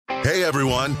Hey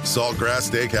everyone, Saltgrass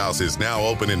Steakhouse is now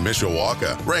open in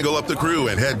Mishawaka. Wrangle up the crew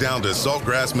and head down to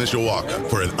Saltgrass Mishawaka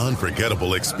for an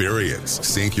unforgettable experience.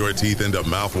 Sink your teeth into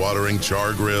mouth-watering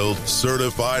char-grilled,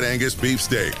 certified Angus beef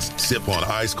steaks. Sip on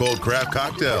ice-cold craft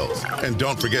cocktails. And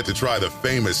don't forget to try the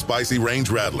famous spicy range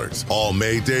rattlers, all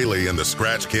made daily in the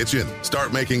Scratch Kitchen.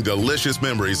 Start making delicious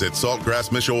memories at Saltgrass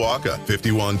Mishawaka,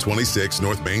 5126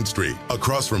 North Main Street,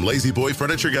 across from Lazy Boy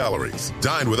Furniture Galleries.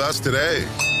 Dine with us today.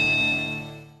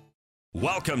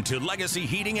 Welcome to Legacy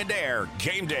Heating and Air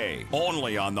Game Day,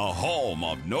 only on the home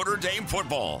of Notre Dame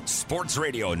football. Sports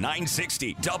Radio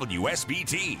 960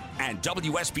 WSBT and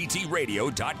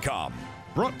WSBTradio.com.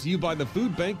 Brought to you by the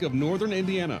Food Bank of Northern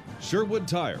Indiana, Sherwood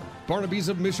Tire, Barnaby's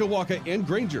of Mishawaka and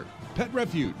Granger, Pet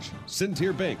Refuge,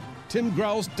 Centier Bank, Tim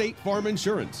Growell State Farm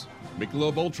Insurance,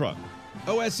 Michelob Ultra,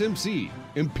 OSMC,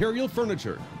 Imperial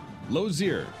Furniture,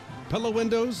 Lozier, Pella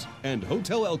Windows, and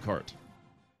Hotel Elkhart.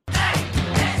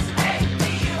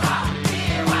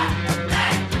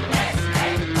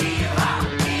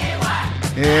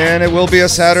 And it will be a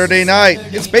Saturday night.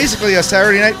 It's basically a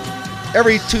Saturday night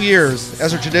every 2 years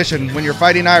as a tradition when your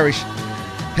Fighting Irish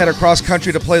head across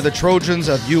country to play the Trojans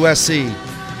of USC.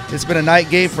 It's been a night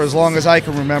game for as long as I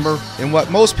can remember in what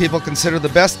most people consider the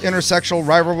best intersectional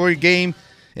rivalry game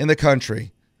in the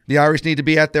country. The Irish need to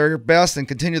be at their best and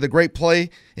continue the great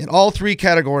play in all three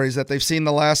categories that they've seen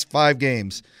the last 5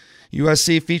 games.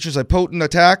 USC features a potent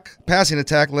passing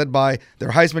attack led by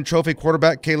their Heisman Trophy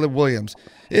quarterback Caleb Williams.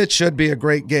 It should be a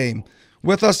great game.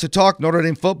 With us to talk Notre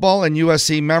Dame football and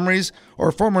USC memories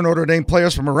or former Notre Dame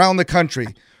players from around the country,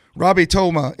 Robbie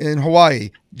Toma in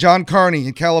Hawaii, John Carney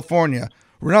in California,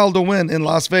 Ronaldo Wynn in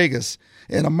Las Vegas,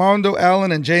 and Armando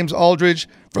Allen and James Aldridge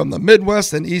from the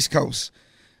Midwest and East Coast.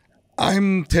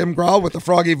 I'm Tim Growell with the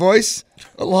froggy voice,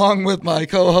 along with my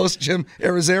co-host Jim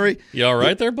Arizari. You all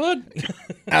right there, bud?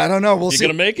 I don't know. We'll see.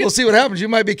 Gonna make it? We'll see what happens. You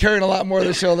might be carrying a lot more of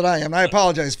the show than I am. I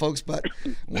apologize, folks, but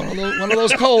one of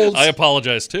those colds. I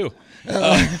apologize too.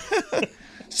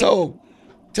 So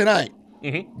tonight,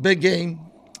 big game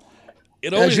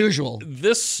as usual.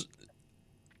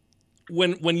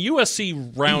 When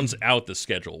USC rounds out the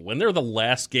schedule, when they're the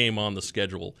last game on the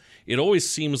schedule, it always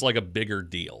seems like a bigger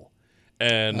deal.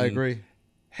 And I agree.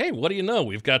 Hey, what do you know?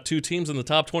 We've got 2 teams in the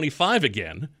top 25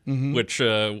 again, which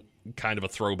kind of a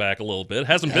throwback a little bit.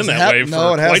 Hasn't been that way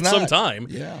for quite some time.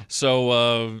 Yeah.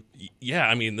 So,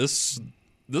 I mean, this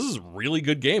is a really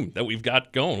good game that we've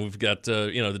got going. We've got,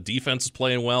 the defense is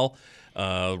playing well.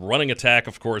 Running attack,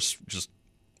 of course, just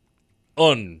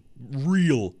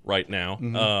unreal right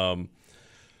now.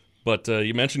 But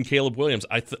you mentioned Caleb Williams.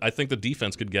 I think the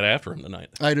defense could get after him tonight.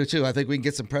 I do, too. I think we can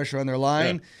get some pressure on their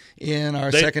line, and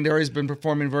our secondary has been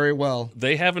performing very well.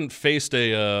 They haven't faced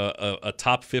a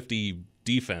top 50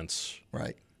 defense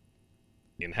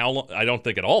in how long? I don't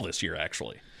think at all this year,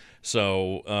 actually.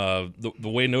 So the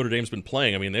way Notre Dame's been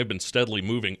playing, I mean, they've been steadily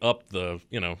moving up the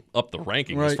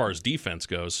ranking as far as defense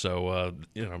goes. So,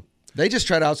 They just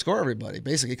try to outscore everybody,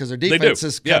 basically, because their defense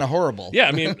is kind of horrible. Yeah,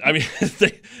 I mean,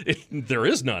 there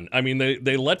is none. I mean,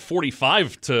 they let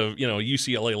 45 to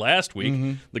UCLA last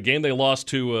week. The game they lost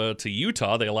to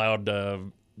Utah, they allowed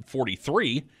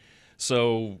 43.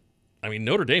 So, I mean,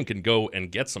 Notre Dame can go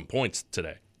and get some points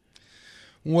today.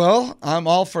 Well, I'm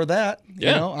all for that.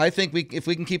 Yeah. I think if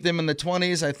we can keep them in the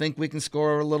 20s, I think we can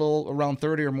score a little around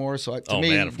 30 or more. So we're not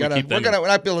be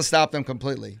able to stop them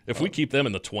completely. If we keep them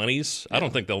in the 20s, I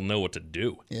don't think they'll know what to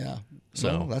do. Yeah.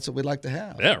 So that's what we'd like to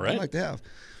have. Yeah, right. I'd like to have.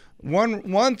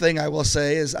 One thing I will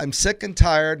say is I'm sick and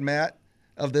tired, Matt,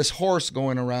 of this horse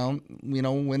going around,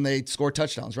 when they score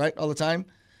touchdowns, right? All the time.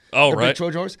 Oh, the right. Big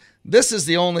Trojan horse. This is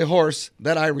the only horse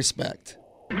that I respect.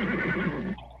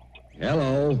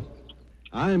 Hello.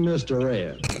 I'm Mr.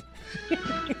 Ed.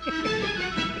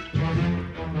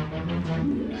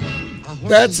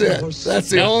 That's it. That's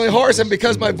the only horse, and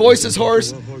because my voice is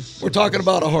hoarse, we're talking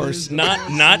about a horse.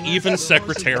 Not even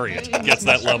Secretariat gets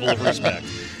that level of respect.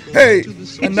 Hey,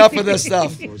 enough of this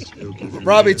stuff.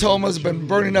 Robbie Toma's been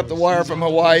burning up the wire from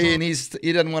Hawaii, and he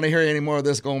doesn't want to hear any more of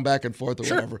this going back and forth or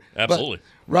whatever. Absolutely.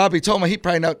 But Robbie Toma, he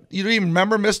probably not. You don't even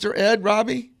remember Mr. Ed,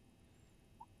 Robbie?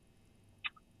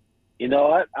 You know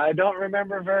what? I don't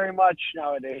remember very much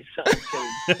nowadays.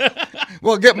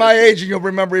 Well, get my age and you'll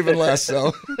remember even less.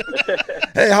 So,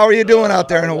 hey, how are you doing out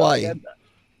there in Hawaii?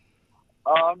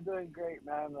 Oh, I'm doing great,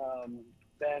 man.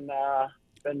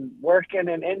 Been working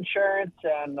in insurance,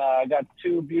 and I got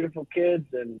 2 beautiful kids,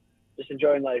 and just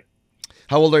enjoying life.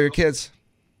 How old are your kids?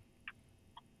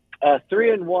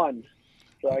 3 and 1.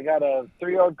 So I got a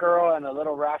 3-year-old girl and a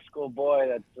little rascal boy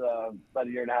that's about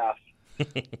 1.5 years.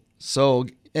 So,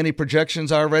 any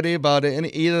projections already about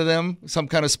either of them? Some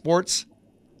kind of sports?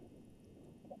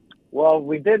 Well,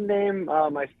 we did name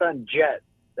my son Jet,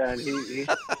 and he's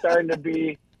starting to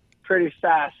be pretty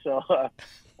fast. So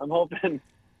I'm hoping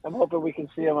we can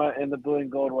see him in the blue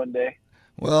and gold one day.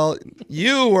 Well,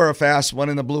 you were a fast one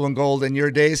in the blue and gold in your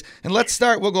days. And let's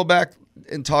start. We'll go back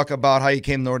and talk about how you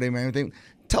came to Notre Dame and everything.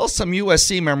 Tell us some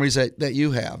USC memories that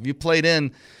you have.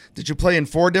 Did you play in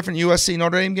 4 different USC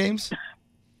Notre Dame games?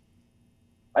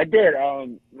 I did.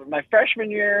 My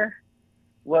freshman year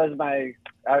was I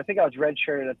think I was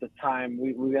redshirted at the time.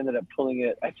 We ended up pulling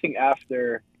it, I think,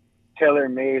 after Taylor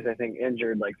Mays, I think,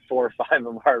 injured like 4 or 5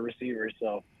 of our receivers.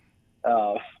 So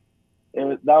that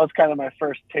was kind of my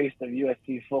first taste of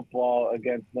USC football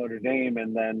against Notre Dame.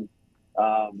 And then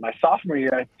my sophomore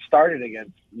year, I started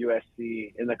against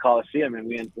USC in the Coliseum, and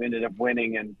we ended up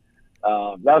winning. And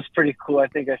that was pretty cool. I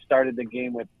think I started the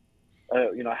game with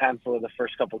a handful of the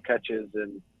first couple catches,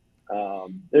 and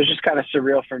it was just kind of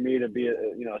surreal for me to be a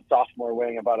sophomore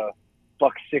weighing about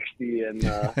 $160 and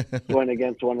going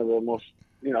against one of the most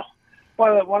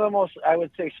I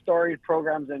would say storied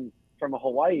programs from a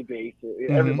Hawaii base.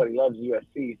 Everybody loves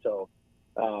USC, so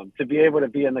to be able to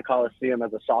be in the Coliseum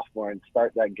as a sophomore and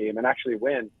start that game and actually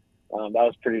win, that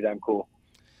was pretty damn cool.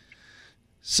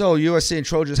 So USC and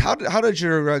Trojans, how did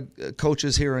your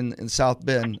coaches here in South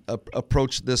Bend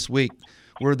approach this week?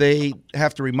 Were they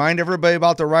have to remind everybody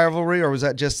about the rivalry, or was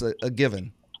that just a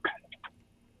given?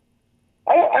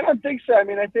 I don't think so. I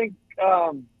mean, I think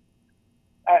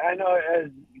I know,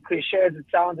 as cliche as it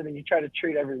sounds, I mean, you try to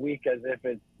treat every week as if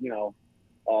it's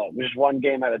just one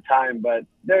game at a time. But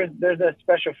there's a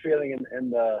special feeling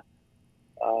in the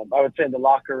I would say in the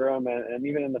locker room and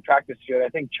even in the practice field. I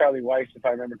think Charlie Weiss, if I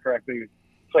remember correctly,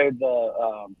 played the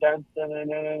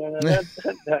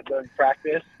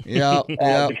practice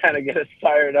to kind of get us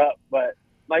fired up. But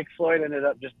Mike Floyd ended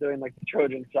up just doing like the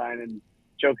Trojan sign and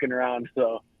joking around.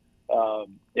 So, I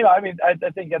mean, I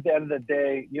think at the end of the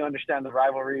day, you understand the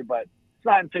rivalry, but it's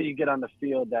not until you get on the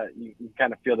field that you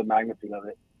kind of feel the magnitude of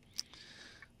it.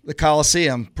 The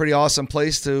Coliseum, pretty awesome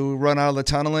place to run out of the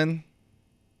tunnel in.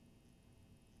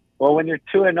 Well, when you're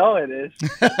 2-0, it is.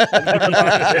 I never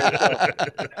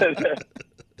lost there, so.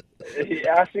 He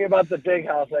asked me about the big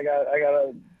house. I got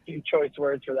a few choice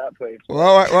words for that place.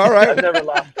 Well, all right. I've never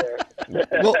lost there.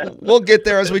 We'll get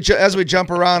there as we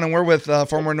jump around, and we're with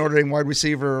former Notre Dame wide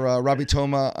receiver Robbie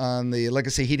Toma on the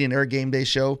Legacy Heating and Air Game Day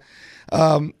show.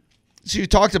 So you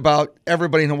talked about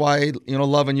everybody in Hawaii,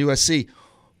 loving USC.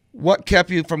 What kept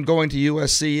you from going to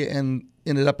USC and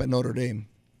ended up at Notre Dame?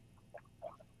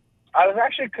 I was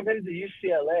actually committed to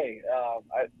UCLA.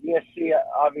 USC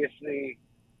obviously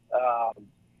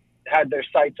had their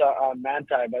sights on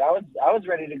Manti, but I was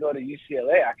ready to go to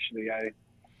UCLA. Actually, I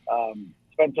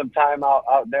spent some time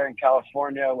out there in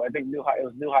California. I think it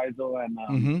was Neuheisel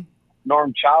and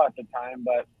Norm Chow at the time,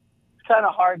 but it's kind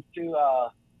of hard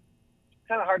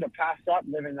to pass up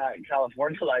living that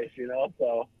California life,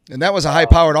 So. And that was a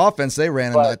high-powered offense they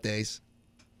ran in that days.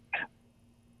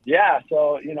 Yeah,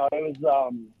 so it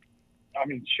was. I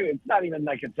mean, shoot, it's not even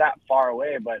like it's that far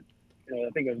away, but I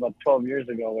think it was about 12 years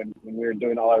ago when we were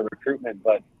doing all our recruitment.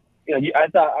 But I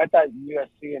thought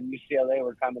USC and UCLA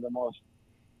were kind of the most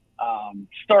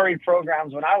storied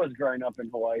programs when I was growing up in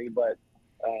Hawaii. But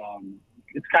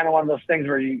it's kind of one of those things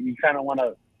where you kind of want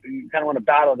to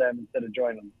battle them instead of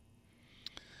join them.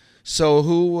 So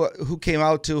who came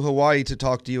out to Hawaii to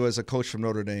talk to you as a coach from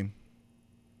Notre Dame?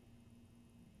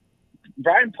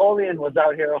 Brian Polian was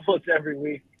out here almost every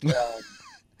week.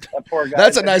 That poor guy.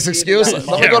 That's a nice excuse. Let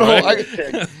me go to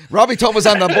Hawaii. Robbie Toma's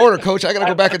on the border, Coach. I got to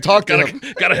go back and talk to him.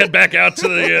 Got to head back out to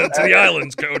the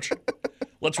islands, Coach.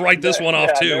 Let's write this one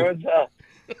off too.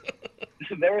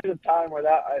 There was a time where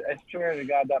I swear to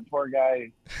God, that poor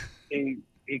guy. He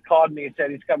called me and said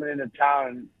he's coming into town.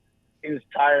 And he was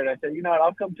tired. I said, you know what?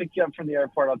 I'll come pick you up from the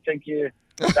airport. I'll take you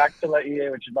back to Laie,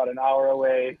 which is about an hour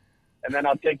away. And then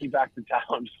I'll take you back to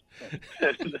town.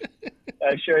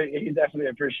 I'm sure he definitely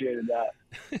appreciated that.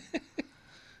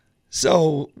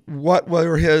 So what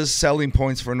were his selling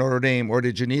points for Notre Dame, or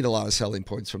did you need a lot of selling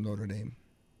points from Notre Dame?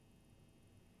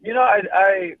 I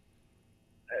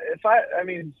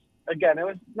mean, again, it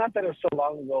was not that it was so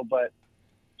long ago, but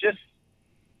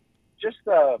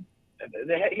I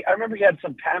remember he had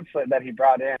some pamphlet that he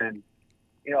brought in, and,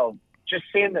 just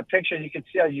seeing the pictures, you could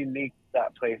see how unique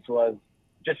that place was.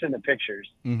 Just in the pictures.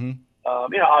 Mm-hmm.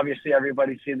 Obviously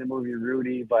everybody's seen the movie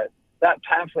Rudy, but that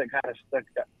pamphlet kind of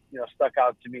stuck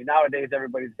out to me. Nowadays,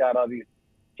 everybody's got all these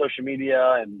social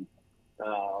media and,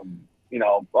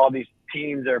 all these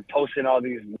teams are posting all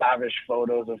these lavish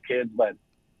photos of kids. But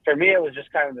for me, it was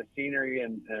just kind of the scenery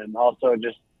and also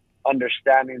just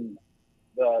understanding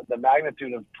the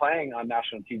magnitude of playing on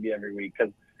national TV every week.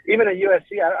 Because even at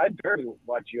USC, I barely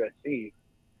watch USC,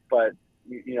 but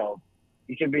you know,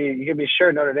 you can be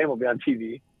sure Notre Dame will be on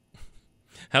TV.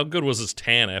 How good was his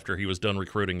tan after he was done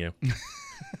recruiting you?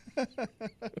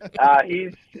 He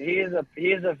is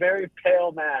a very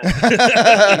pale man.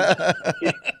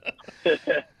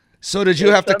 So did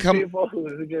you have to come? People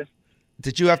who just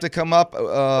did you have to come up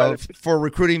for a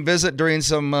recruiting visit during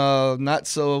some not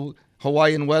so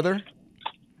Hawaiian weather?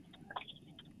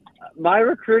 My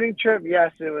recruiting trip,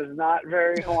 yes, it was not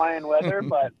very Hawaiian weather,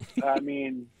 but I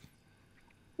mean,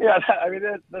 yeah, I mean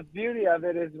the beauty of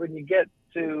it is when you get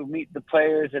to meet the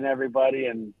players and everybody,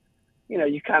 and you know,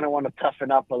 you kind of want to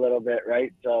toughen up a little bit,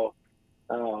 right? So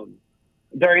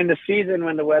during the season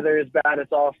when the weather is bad,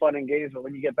 it's all fun and games, but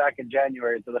when you get back in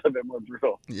January, it's a little bit more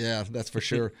brutal. Yeah, that's for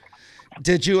sure.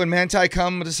 Did you and Manti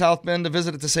come to South Bend to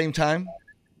visit at the same time?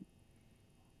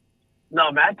 No,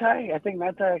 I think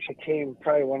Manti actually came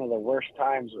probably one of the worst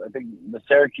times. I think the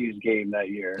Syracuse game that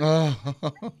year.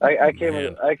 I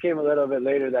came a little bit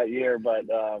later that year, but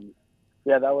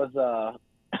yeah, that was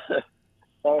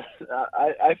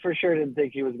I for sure didn't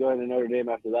think he was going to Notre Dame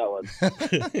after that one.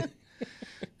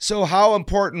 So how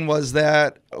important was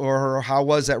that, or how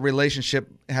was that relationship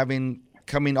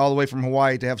coming all the way from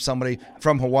Hawaii to have somebody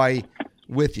from Hawaii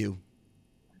with you?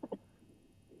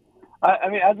 I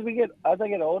mean, as I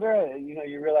get older, you know,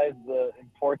 you realize the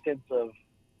importance of,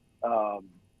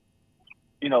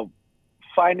 you know,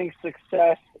 finding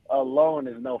success alone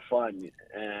is no fun,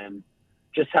 and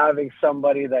just having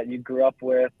somebody that you grew up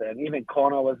with, and even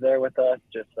Kona was there with us.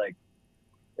 Just like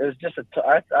it was just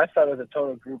I thought it was a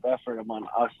total group effort among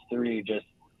us three. Just,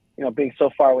 you know, being so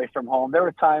far away from home. There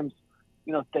were times,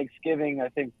 you know, Thanksgiving. I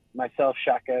think myself,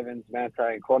 Shaq Evans, Manti,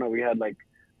 and Kona, we had like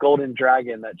Golden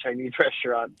Dragon, that Chinese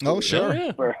restaurant. Oh,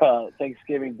 sure. For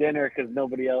Thanksgiving dinner, because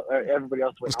everybody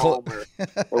else went home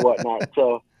or whatnot.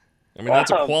 So, I mean,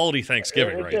 that's a quality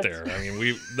Thanksgiving right there. I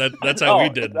mean, that's how we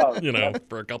did, you know,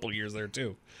 for a couple of years there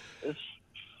too. It's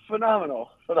phenomenal.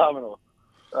 But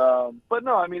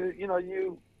no, I mean, you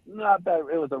know, not that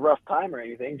it was a rough time or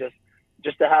anything.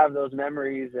 Just to have those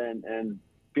memories and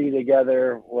be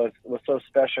together was so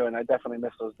special, and I definitely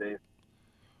miss those days.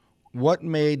 What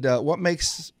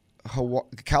makes the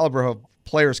caliber of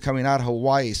players coming out of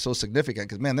Hawaii so significant?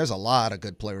 Because, man, there's a lot of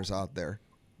good players out there.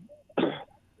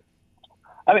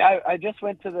 I mean, I just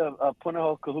went to the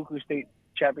Punahou Kahuku State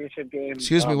Championship game.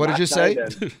 Excuse me, what did you say?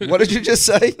 What did you just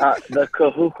say? The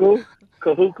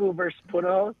Kahuku versus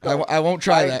Punahou. So I won't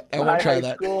try that. I won't try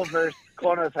that. High school versus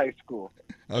Kona's high school.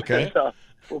 Okay. So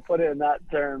we'll put it in that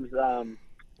terms.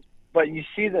 But you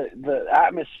see the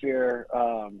atmosphere.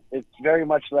 It's very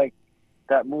much like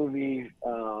that movie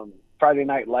Friday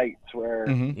Night Lights, where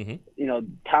you know,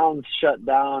 towns shut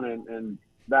down, and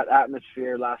that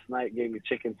atmosphere last night gave me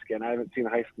chicken skin. I haven't seen a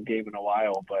high school game in a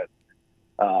while, but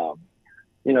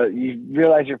you know, you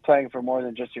realize you're playing for more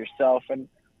than just yourself, and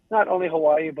not only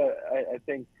Hawaii, but I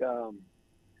think you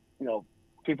know,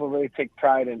 people really take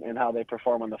pride in how they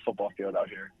perform on the football field out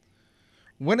here.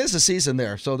 When is the season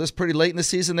there? So this is pretty late in the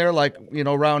season there, like, you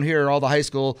know, around here, all the high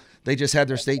school, they just had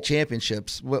their state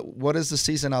championships. What is the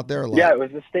season out there like? Yeah, it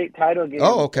was the state title game.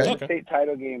 Oh, okay. It was the state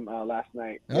title game last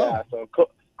night. Oh. Yeah, so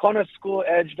Kona School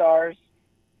edged ours.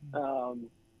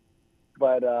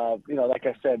 But, you know, like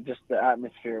I said, just the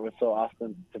atmosphere was so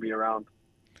awesome to be around.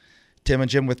 Tim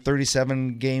and Jim with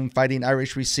 37-game Fighting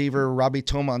Irish receiver Robbie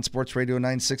Toma on Sports Radio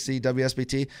 960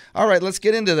 WSBT. All right, let's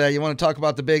get into that. You want to talk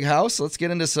about the big house? Let's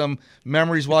get into some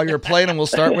memories while you're playing, and we'll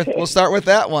start with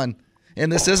that one.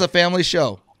 And this is a family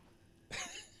show.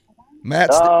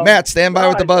 Matt, stand by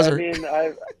with the buzzer. I mean,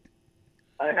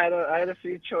 I had a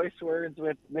few choice words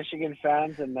with Michigan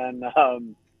fans, and then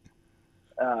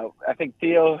I think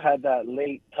Theo had that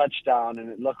late touchdown, and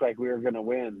it looked like we were going to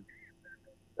win.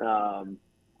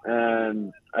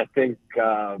 And I think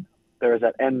there was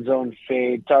that end zone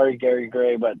fade. Sorry, Gary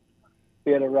Gray, but he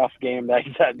had a rough game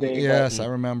that day. Yes, I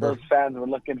remember. Those fans were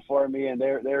looking for me, and they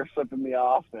were flipping me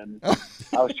off, and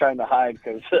I was trying to hide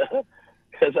because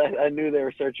I knew they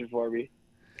were searching for me.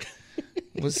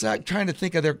 Was that trying to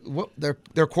think of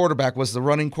their quarterback was the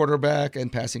running quarterback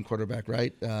and passing quarterback,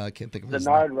 right? I can't think of his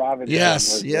name. Bernard Robinson.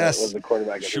 Yes. Was the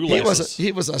quarterback.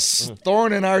 He was a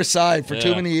thorn in our side for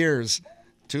too many years.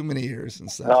 Too many years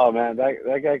and stuff. Oh man,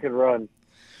 that guy could run.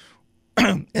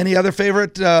 Any other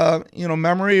favorite,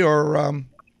 memory or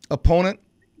opponent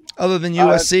other than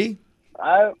USC?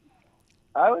 I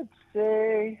would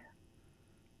say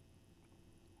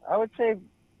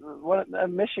a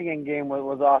Michigan game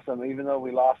was awesome, even though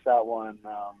we lost that one.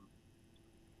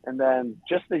 And then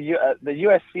just the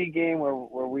USC game where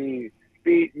we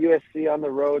beat USC on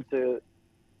the road to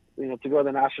go to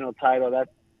the national title.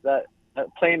 that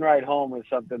plane ride home was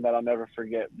something that I'll never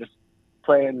forget. Just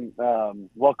playing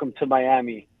 "Welcome to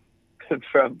Miami"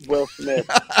 from Will Smith.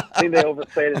 I think they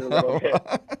overplayed it a little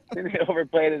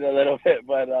bit.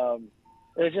 But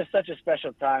it was just such a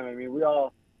special time. I mean, we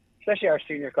all, especially our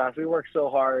senior class, we worked so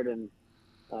hard, and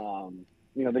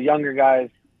the younger guys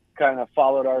kind of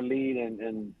followed our lead,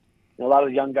 and a lot of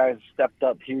the young guys stepped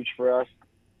up huge for us.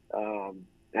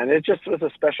 And it just was a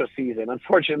special season.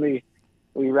 Unfortunately,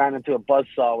 we ran into a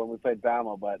buzzsaw when we played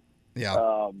Bama, but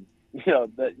the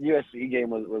USC game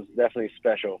was definitely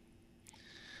special.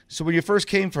 So when you first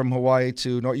came from Hawaii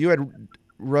to North, you had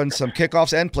run some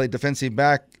kickoffs and played defensive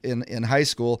back in high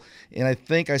school, and I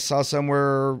think I saw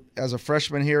somewhere as a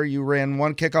freshman here you ran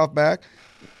one kickoff back.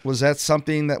 Was that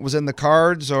something that was in the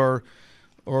cards, or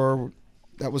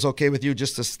that was okay with you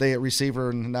just to stay at receiver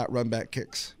and not run back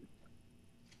kicks?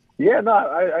 Yeah, no,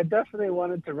 I definitely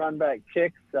wanted to run back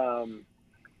kicks.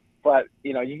 But,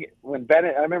 when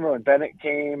Bennett, I remember when Bennett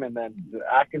came and then the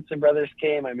Atkinson brothers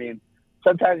came, I mean,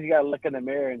 sometimes you got to look in the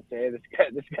mirror and say, hey,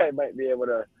 this guy might be able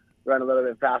to run a little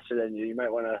bit faster than you. You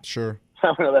might want to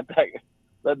let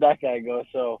that guy go.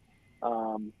 So,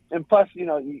 and plus, you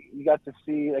got to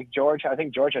see like George. I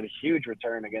think George had a huge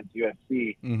return against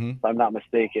USC, if I'm not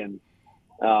mistaken.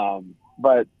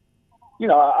 But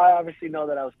I obviously know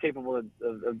that I was capable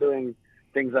of doing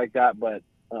things like that. But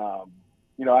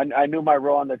I knew my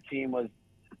role on the team was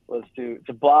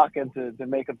to block and to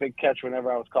make a big catch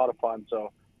whenever I was called upon.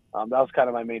 So that was kind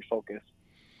of my main focus.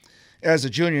 As a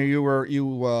junior, you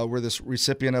were this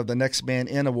recipient of the Next Man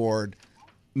In Award.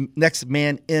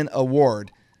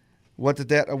 What did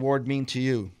that award mean to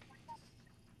you?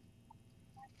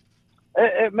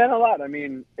 It meant a lot. I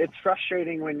mean, it's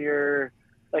frustrating when you're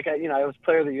like, I was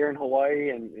player of the year in Hawaii,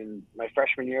 and in my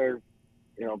freshman year,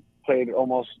 played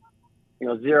almost,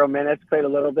 0 minutes, played a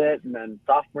little bit, and then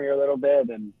sophomore year a little bit,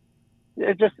 and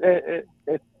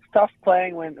it's tough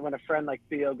playing when a friend like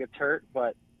Theo gets hurt,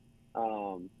 but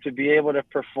to be able to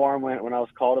perform when I was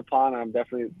called upon, that's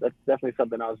definitely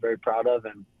something I was very proud of,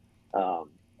 and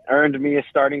earned me a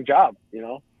starting job.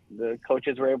 The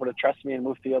coaches were able to trust me and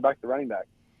move Theo back to running back.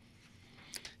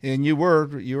 And you were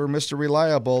Mr.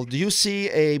 Reliable. Do you see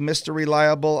a Mr.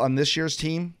 Reliable on this year's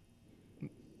team?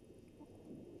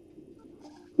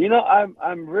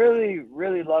 I'm really,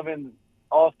 really loving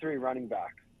all three running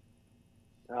backs.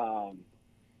 I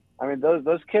mean,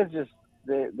 those kids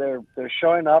they're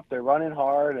showing up, they're running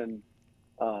hard, and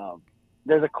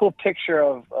there's a cool picture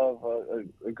of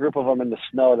a group of them in the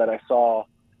snow that I saw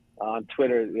on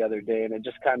Twitter the other day, and it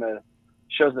just kind of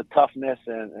shows the toughness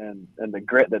and the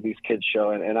grit that these kids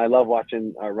show, and I love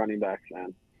watching our running backs,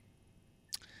 man.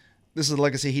 This is the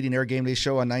Legacy Heating Air Game Day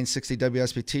Show on 960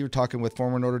 WSBT. We're talking with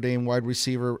former Notre Dame wide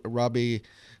receiver Robbie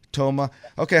Toma.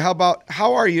 Okay,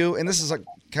 how are you? And this is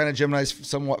kind of Jim and I's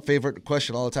somewhat favorite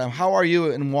question all the time. How are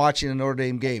you in watching a Notre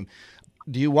Dame game?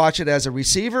 Do you watch it as a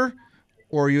receiver,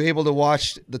 or are you able to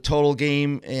watch the total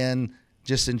game and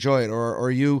just enjoy it? Or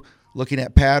are you looking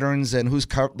at patterns and who's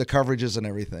the coverages and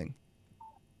everything?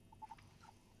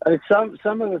 I mean,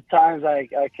 some of the times I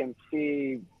can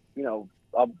see,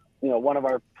 one of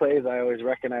our plays I always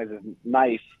recognize as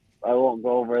nice. I won't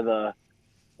go over the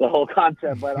whole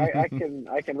concept, but I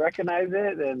can recognize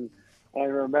it and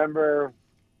remember,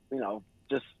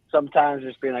 just sometimes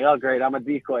just being like, oh great, I'm a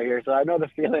decoy here. So I know the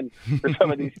feeling for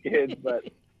some of these kids, but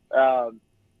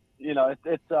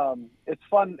it's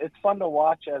fun. It's fun to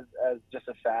watch as just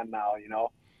a fan now.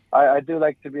 I do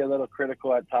like to be a little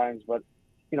critical at times, but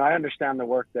I understand the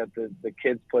work that the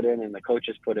kids put in and the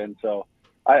coaches put in. So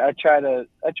I try to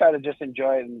just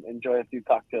enjoy it and enjoy a few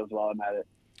cocktails while I'm at it.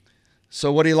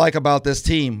 So what do you like about this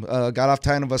team? Got off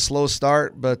kind of a slow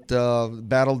start, but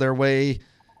battled their way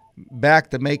back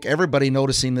to make everybody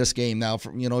noticing this game now. If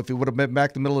it would have been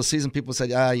back the middle of the season, people said,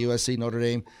 USC, Notre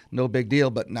Dame, no big deal.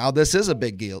 But now this is a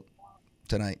big deal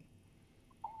tonight.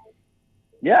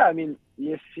 Yeah, I mean,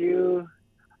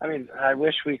 I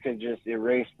wish we could just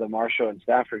erase the Marshall and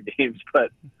Stanford games, but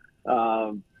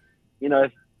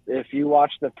if you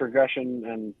watch the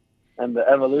progression and the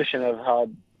evolution of how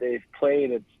they've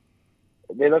played,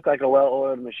 they look like a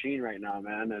well-oiled machine right now,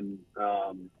 man. And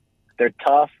they're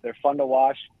tough, they're fun to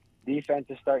watch. Defense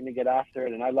is starting to get after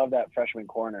it, and I love that freshman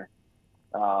corner.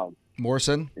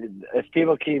 Morrison. If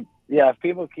people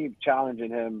keep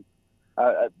challenging him,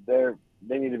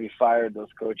 they need to be fired.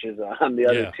 Those coaches on the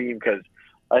other team, because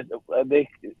the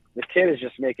kid is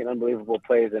just making unbelievable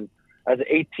plays, and as an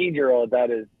 18-year-old,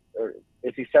 or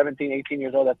is he 17, 18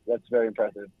 years old? That's very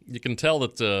impressive. You can tell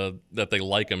that they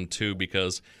like him too,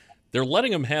 because they're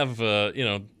letting him have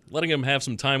letting him have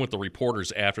some time with the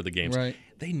reporters after the games. Right.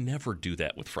 They never do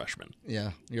that with freshmen.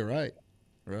 Yeah, you're right.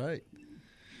 Right.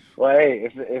 Well, hey,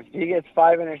 if he gets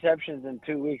 5 interceptions in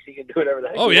 2 weeks, he can do whatever the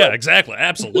heck. Oh he yeah, wants. exactly,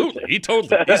 absolutely. He's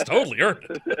totally earned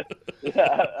it.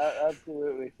 Yeah,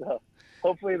 absolutely. So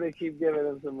hopefully they keep giving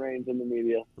him some reins in the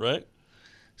media. Right.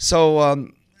 So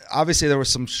obviously there were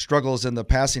some struggles in the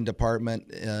passing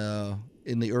department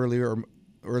in the earlier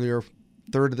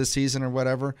third of the season or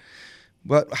whatever.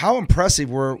 But how impressive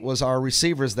was our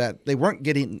receivers that they weren't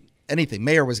getting anything?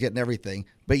 Mayer was getting everything,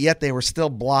 but yet they were still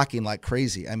blocking like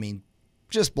crazy. I mean,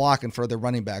 just blocking for the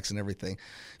running backs and everything.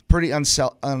 Pretty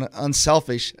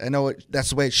unselfish. I know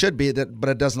that's the way it should be, but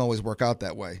it doesn't always work out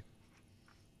that way.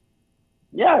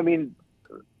 Yeah, I mean,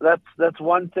 that's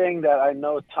one thing that I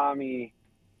know Tommy,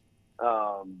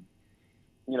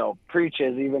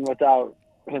 preaches even without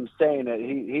him saying it.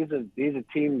 He's a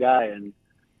team guy, and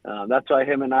that's why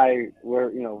him and I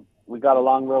were, we got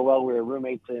along real well. We were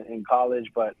roommates in college,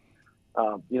 but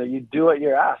you do what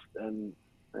you're asked, and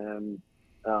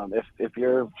if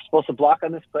you're supposed to block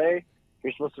on this play, if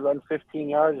you're supposed to run 15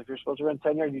 yards, if you're supposed to run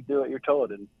 10 yards, you do what you're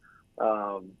told, and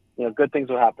good things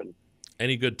will happen.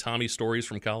 Any good Tommy stories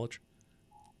from college?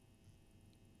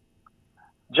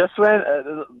 Just when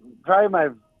probably my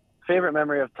favorite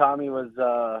memory of Tommy was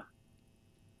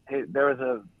there was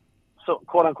a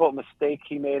quote unquote mistake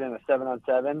he made in a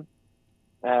 7-on-7,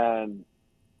 and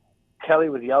Kelly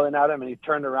was yelling at him, and he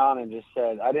turned around and just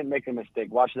said, "I didn't make a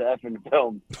mistake. Watch the effing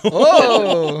film."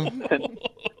 Oh!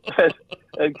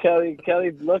 and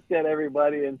Kelly looked at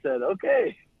everybody and said,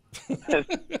 "Okay."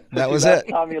 That was it.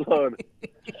 Tommy Lode.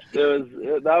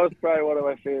 That was probably one of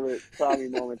my favorite Tommy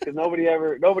moments, because nobody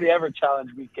ever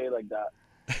challenged BK like that.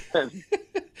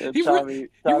 He really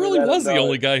was the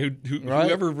only guy who Right?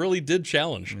 ever really did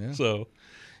challenge. Yeah. So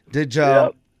Did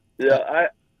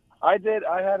I did.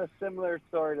 I had a similar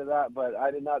story to that, but I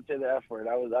did not say the F word.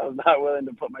 I was not willing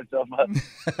to put myself out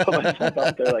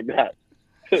there like that.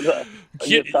 I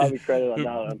give Tommy credit on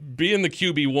that one. Being the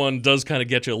QB1 does kind of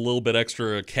get you a little bit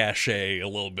extra cachet, a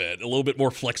little bit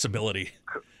more flexibility.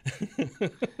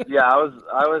 Yeah,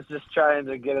 I was just trying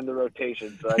to get in the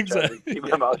rotation, so I tried to keep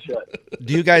my mouth shut.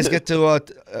 Do you guys get to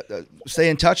stay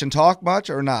in touch and talk much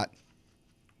or not?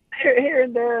 Here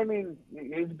and there. I mean,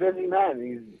 he's a busy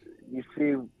man. You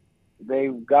see, they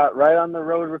got right on the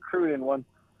road recruiting once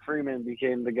Freeman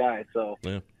became the guy. So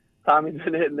yeah. Tommy's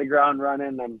been hitting the ground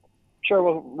running. I'm sure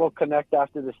we'll connect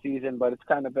after the season, but it's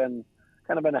kind of been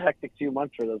a hectic few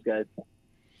months for those guys.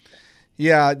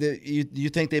 Yeah, you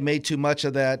think they made too much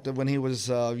of that when he was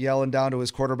yelling down to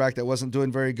his quarterback that wasn't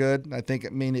doing very good?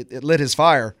 It lit his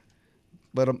fire,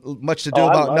 but much to do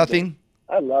about nothing.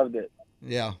 I loved it.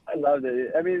 Yeah, I loved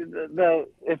it. I mean,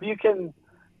 if you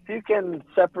can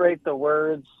separate the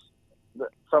words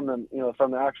from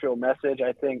the actual message,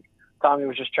 I think Tommy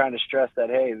was just trying to stress that,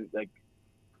 hey, like,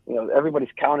 everybody's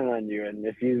counting on you, and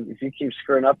if you keep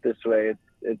screwing up this way,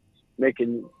 it's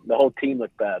making the whole team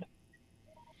look bad.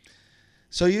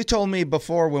 So you told me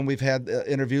before when we've had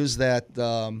interviews that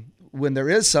when there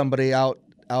is somebody out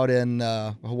in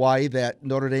Hawaii that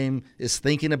Notre Dame is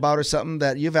thinking about or something,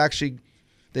 that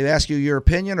they ask you your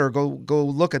opinion or go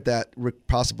look at that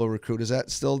possible recruit. Is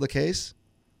that still the case?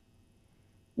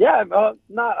 Yeah,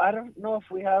 I don't know if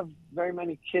we have very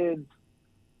many kids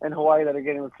in Hawaii that are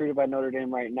getting recruited by Notre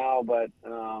Dame right now, but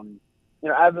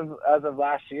as of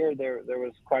last year, there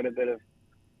was quite a bit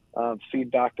of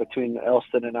feedback between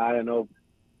Elston and I. I know,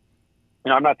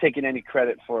 I'm not taking any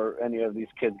credit for any of these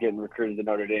kids getting recruited to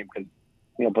Notre Dame, because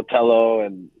Botello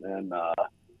and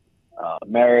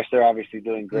Maris, they're obviously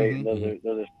doing great. Mm-hmm. And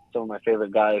those are some of my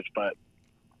favorite guys, but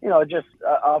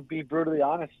I'll be brutally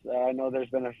honest. I know there's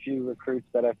been a few recruits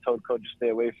that I've told coach to stay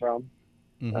away from,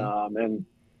 and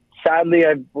sadly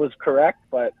I was correct,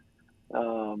 but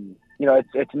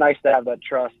it's nice to have that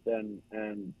trust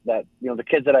and that the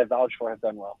kids that I vouch for have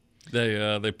done well.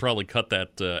 They probably cut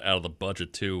that out of the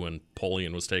budget too when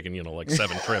Polian was taking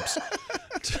 7 trips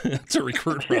to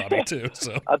recruit Robbie too.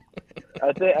 So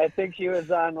I think he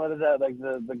was on, what is that, like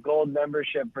the gold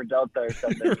membership for Delta or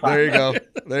something.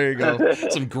 There you go.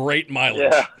 Some great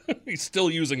mileage. Yeah. He's still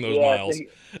using those miles.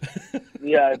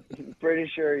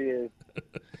 Pretty sure he is.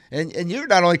 And you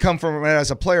not only come from it as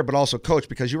a player but also coach,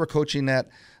 because you were coaching at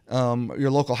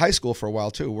your local high school for a while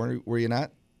too. Were you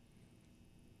not?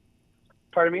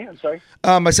 Pardon me? I'm sorry.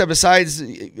 I said besides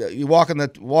you walking the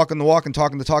walk and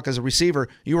talking the talk as a receiver,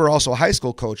 you were also a high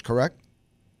school coach, correct?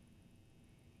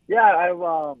 Yeah, I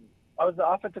was the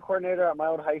offensive coordinator at my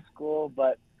old high school,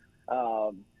 but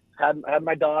had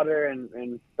my daughter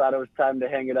and thought it was time to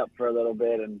hang it up for a little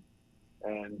bit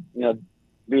and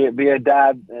be a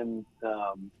dad and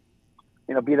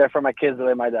be there for my kids the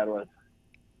way my dad was.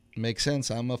 Makes sense.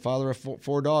 I'm a father of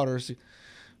four daughters.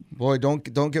 Boy, don't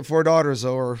get 4 daughters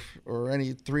though, or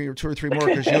any 3 or 2 or 3 more,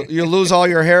 because you'll lose all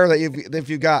your hair that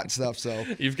you've got and stuff. So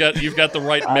you've got the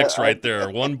right mix right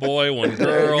there. 1 boy, 1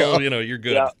 girl. You're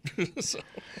good. Yeah.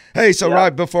 Hey, so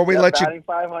Rob, before we let you,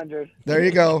 500. There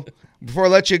you go. Before I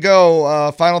let you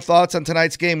go, final thoughts on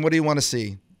tonight's game. What do you want to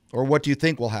see, or what do you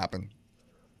think will happen?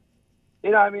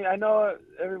 I know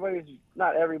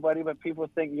not everybody, but people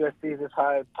think USC is this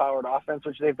high-powered offense,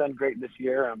 which they've done great this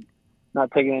year. I'm not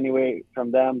taking any away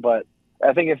from them, but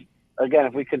I think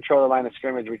if we control the line of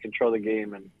scrimmage, we control the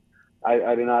game, and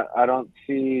I don't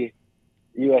see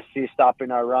USC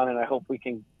stopping our run, and I hope we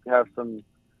can have some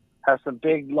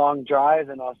big long drives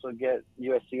and also get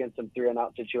USC in some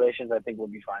 3-and-out situations. I think we'll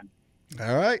be fine.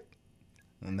 All right.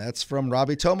 And that's from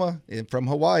Robbie Toma from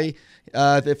Hawaii.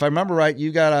 If I remember right,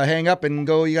 you got to hang up and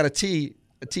go. You got a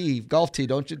golf tee,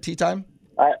 don't you? Tee time?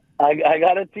 I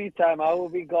got a tee time. I will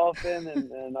be golfing,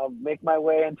 and I'll make my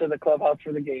way into the clubhouse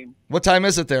for the game. What time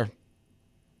is it there?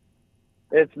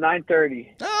 It's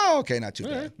 9:30. Oh, okay. Not too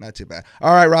bad. Not too bad.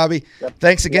 All right, Robbie. Yep.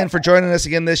 Thanks again for joining us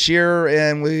again this year,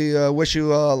 and we wish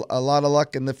you a lot of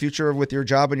luck in the future with your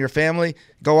job and your family.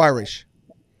 Go Irish.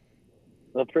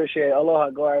 Appreciate it. Aloha.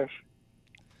 Go Irish.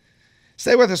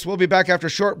 Stay with us. We'll be back after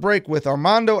a short break with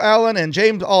Armando Allen and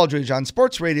James Aldridge on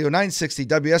Sports Radio 960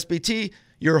 WSBT,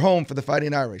 your home for the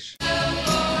Fighting Irish.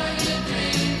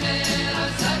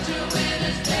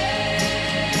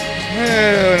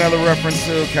 Another reference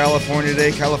to California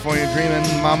Day, California Dreamin',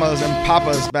 Mamas and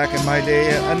Papas back in my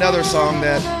day. Another song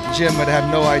that Jim would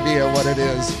have no idea what it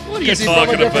is. What are you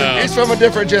talking about? He's from a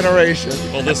different generation.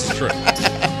 Well, this is true.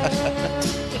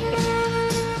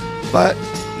 But,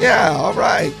 yeah, all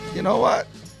right. You know what?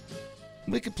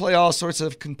 We could play all sorts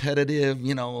of competitive,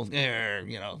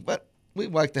 but we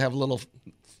like to have a little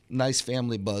nice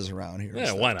family buzz around here.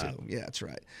 Yeah, why not? Too. Yeah, that's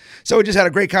right. So we just had a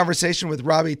great conversation with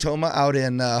Robbie Toma out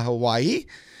in Hawaii.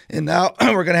 And now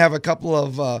we're going to have a couple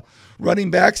of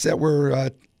running backs that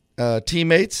were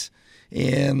teammates.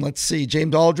 And let's see,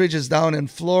 James Aldridge is down in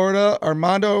Florida.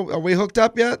 Armando, are we hooked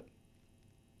up yet?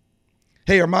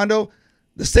 Hey, Armando,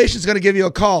 the station's going to give you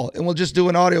a call, and we'll just do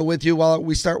an audio with you while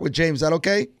we start with James. Is that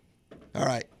okay? All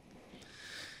right.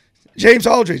 James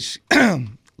Aldridge,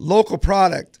 local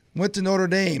product, went to Notre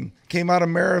Dame, came out of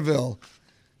Maryville.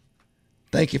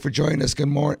 Thank you for joining us. Good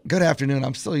morning. Good afternoon.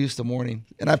 I'm still used to morning.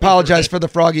 And I apologize for the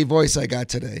froggy voice I got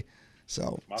today.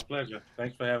 So my pleasure.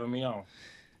 Thanks for having me on.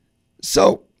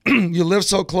 So you live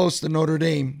so close to Notre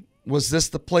Dame. Was this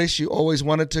the place you always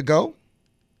wanted to go?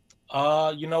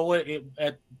 You know what?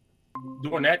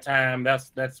 During that time,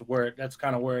 that's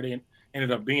kind of where it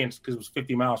ended up being, because it was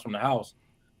 50 miles from the house.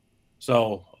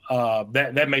 So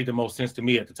that made the most sense to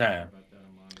me at the time.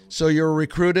 So you were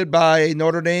recruited by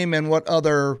Notre Dame, and what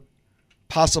other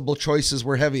possible choices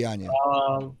were heavy on you?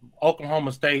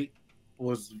 Oklahoma State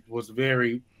was a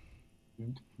very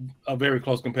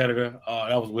close competitor.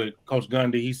 That was with Coach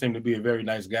Gundy. He seemed to be a very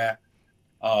nice guy.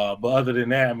 But other than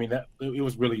that, I mean, it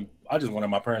was really, I just wanted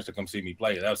my parents to come see me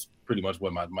play. That's pretty much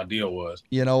what my deal was.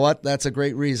 You know what? That's a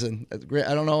great reason.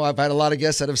 I don't know. I've had a lot of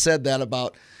guests that have said that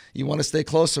about you want to stay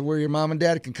closer where your mom and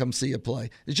dad can come see you play.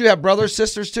 Did you have brothers,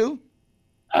 sisters too?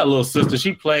 I had a little sister.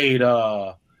 She played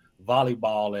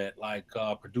volleyball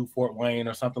at Purdue Fort Wayne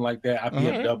or something like that.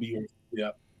 IPFW. Yeah.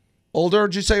 Older,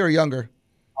 did you say, or younger?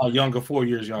 Younger, 4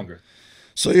 years younger.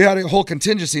 So you had a whole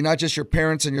contingency, not just your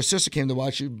parents and your sister came to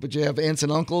watch you, but you have aunts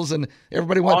and uncles, and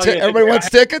everybody wants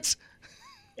tickets.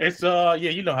 It's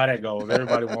you know how that goes.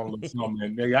 Everybody wants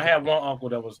something. I had one uncle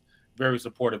that was very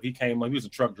supportive. He came up. He was a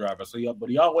truck driver, but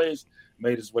he always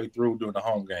made his way through during the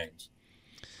home games.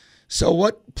 So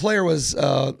what player was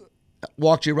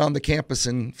walked you around the campus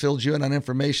and filled you in on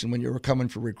information when you were coming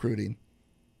for recruiting?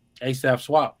 ASAP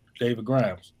Swap, David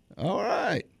Grimes. All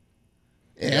right.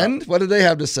 And what did they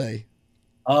have to say?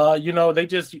 They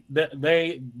just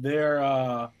their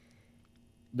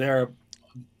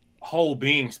whole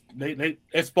beings they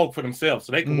spoke for themselves,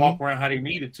 so they could walk around how they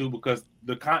needed to because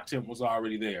the content was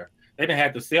already there. They didn't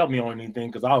have to sell me on anything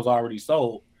because I was already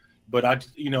sold. But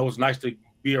it was nice to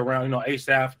be around.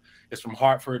 Asaph is from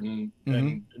Hartford and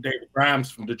David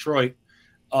Grimes from Detroit.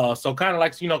 So kind of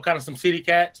like kind of some city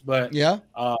cats, but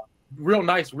real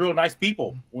nice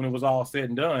people when it was all said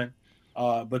and done.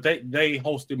 But they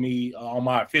hosted me on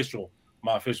my official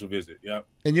visit. Yeah.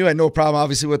 And you had no problem,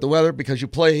 obviously, with the weather because you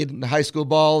played in the high school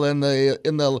ball and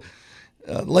in the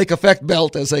Lake Effect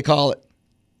Belt, as they call it.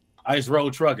 Ice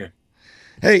road trucking.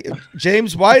 Hey,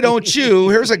 James, why don't you?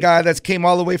 Here's a guy that came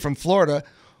all the way from Florida.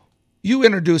 You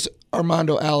introduce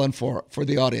Armando Allen for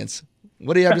the audience.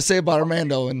 What do you have to say about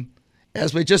Armando and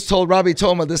as we just told Robbie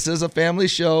Toma, this is a family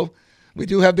show. We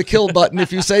do have the kill button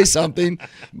if you say something,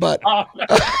 but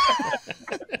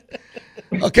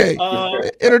okay.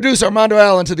 Introduce Armando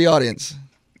Allen to the audience.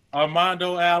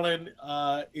 Armando Allen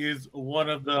is one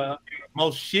of the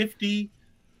most shifty,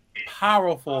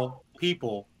 powerful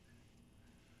people,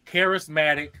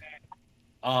 charismatic,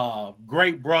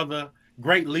 great brother,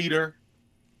 great leader.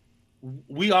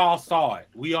 We all saw it.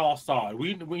 We,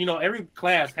 every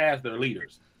class has their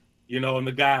leaders, and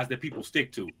the guys that people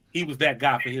stick to. He was that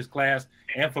guy for his class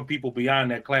and for people beyond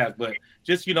that class. But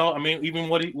just, even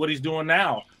what he's doing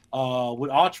now with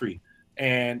Autry,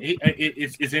 and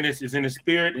it's in his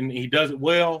spirit, and he does it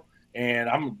well.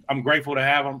 And I'm grateful to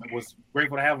have him. Was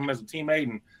grateful to have him as a teammate,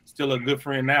 and still a good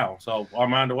friend now. So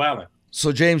Armando Allen.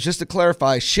 So James, just to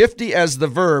clarify, shifty as the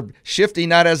verb, shifty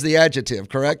not as the adjective,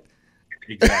 correct?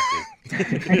 Exactly.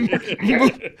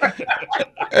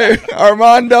 Hey,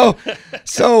 Armando.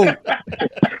 So,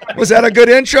 was that a good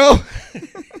intro?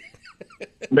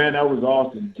 Man, that was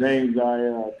awesome. James, I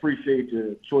appreciate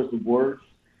your choice of words.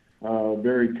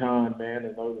 Very kind, man,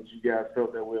 and know that you guys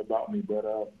felt that way about me. But,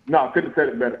 no, I couldn't have said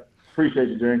it better. Appreciate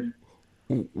you, James.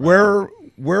 Where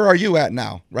are you at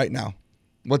now, right now?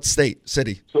 What state,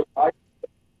 city? So,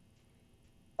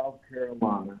 South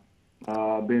Carolina.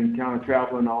 Been kind of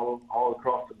traveling all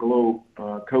across the globe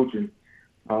coaching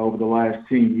over the last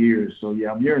 10 years. So,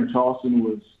 yeah, I'm here in Charleston,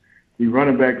 was the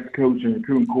running backs coach and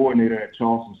recruiting coordinator at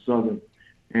Charleston Southern,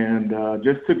 and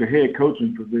just took a head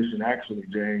coaching position, actually,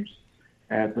 James,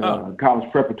 at the college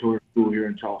preparatory school here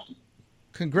in Charleston.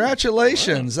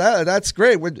 Congratulations. That's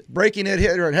great. We're breaking it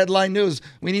here at Headline News.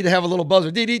 We need to have a little buzzer.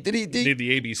 Need the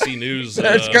ABC News.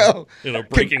 Let's go.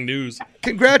 Breaking news.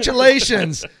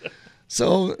 Congratulations.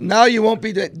 So now you won't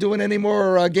be doing any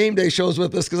more game day shows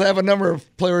with us, because I have a number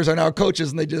of players are now coaches,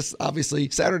 and they just obviously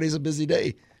Saturday's a busy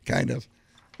day, kind of.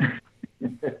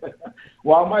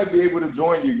 Well, I might be able to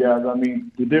join you guys. I mean,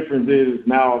 the difference is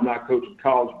now I'm not coaching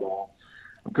college ball.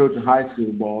 I'm coaching high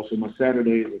school ball, so my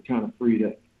Saturdays are kind of freed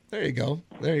up. There you go.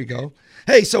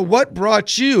 Hey, so what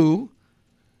brought you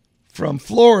from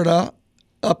Florida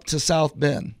up to South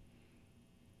Bend?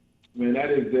 Man,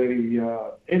 that is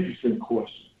a interesting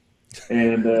question.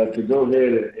 And to go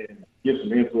ahead and give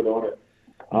some input on it.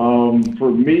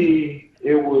 For me,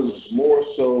 it was more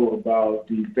so about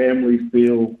the family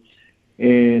feel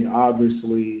and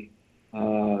obviously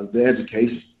the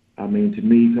education. I mean, to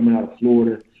me, coming out of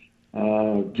Florida,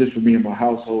 just for me and my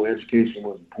household, education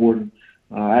was important.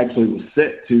 I actually was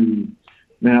set to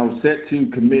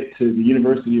commit to the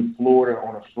University of Florida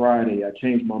on a Friday. I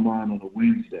changed my mind on a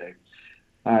Wednesday.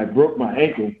 I broke my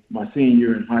ankle my senior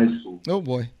year in high school. Oh,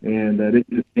 boy. And didn't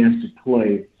get a chance to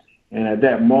play. And at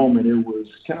that moment, it was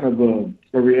kind of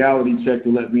a reality check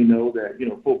to let me know that,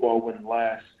 football wouldn't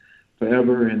last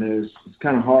forever. And it's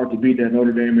kind of hard to beat that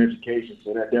Notre Dame education.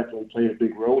 So that definitely played a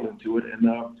big role into it.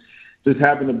 And just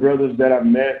having the brothers that I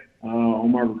met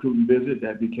on my recruiting visit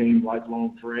that became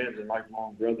lifelong friends and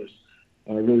lifelong brothers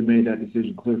really made that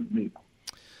decision clear for me.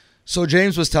 So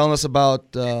James was telling us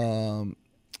about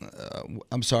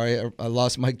I'm sorry, I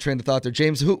lost my train of thought there.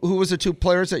 James, who was the two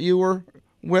players that you were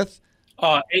with?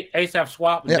 Asaph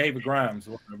Swap and David Grimes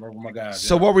were my guys.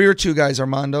 So what were your two guys,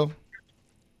 Armando?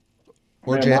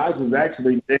 Or mine was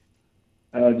actually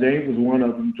James was one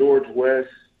of them, George West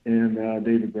and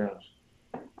David Grimes.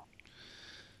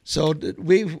 So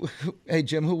hey,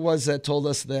 Jim, who was that told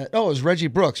us that? Oh, it was Reggie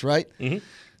Brooks, right? Mm-hmm.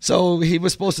 So he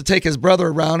was supposed to take his brother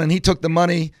around, and he took the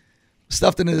money,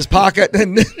 stuffed it in his pocket,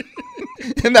 and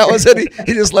that was it.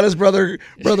 He just let his brother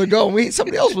go. And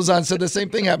somebody else was on, said the same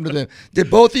thing happened to them.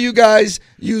 Did both of you guys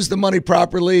use the money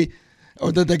properly,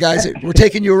 or did the guys that were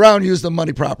taking you around use the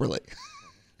money properly?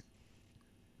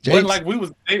 James? It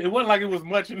wasn't like it was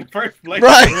much in the first place.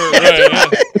 Right.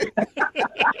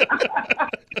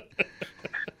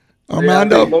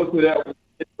 Armando? Yeah, most of that was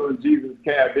on Jesus'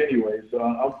 cab anyway, so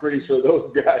I'm pretty sure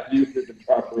those guys used it the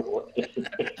proper way.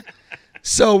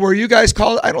 So were you guys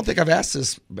called? I don't think I've asked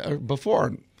this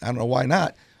before. I don't know why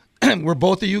not. Were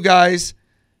both of you guys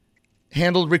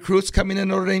handled recruits coming in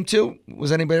Notre Dame too?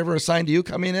 Was anybody ever assigned to you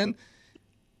coming in?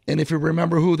 And if you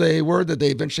remember who they were, did they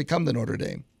eventually come to Notre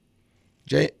Dame?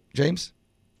 James?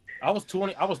 I was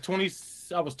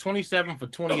 27 for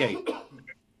 28.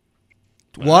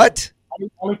 What? The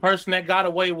only person that got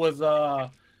away was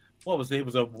what was it? It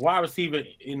was a wide receiver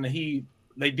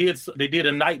they did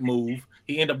a night move.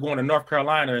 He ended up going to North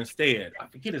Carolina instead. I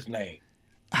forget his name.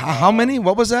 How many?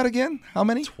 What was that again? How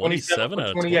many? 27 out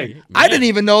of 28. I didn't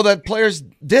even know that players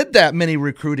did that many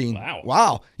recruiting.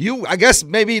 Wow. I guess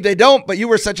maybe they don't, but you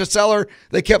were such a seller,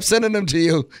 they kept sending them to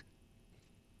you.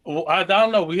 Well, I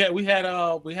don't know. We had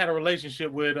a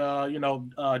relationship with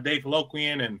Dave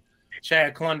Loquian and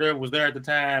Chad Klunder was there at the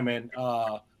time, and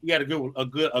we had a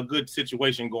good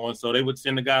situation going. So they would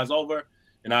send the guys over,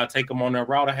 and I'd take them on their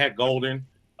route. I had Golden.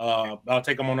 I'll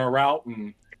take them on their route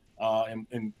and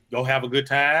go have a good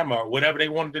time or whatever they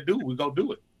wanted to do. We go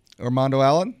do it. Armando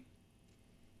Allen.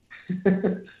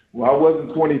 Well, I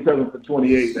wasn't 27 for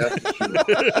 28. That's for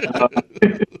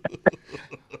sure.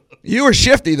 You were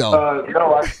shifty, though.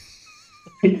 No,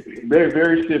 very,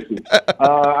 very shifty.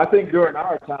 I think during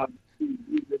our time, we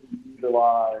really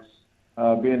utilized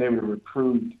being able to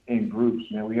recruit in groups.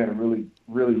 Man, we had a really,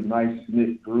 really nice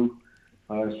knit group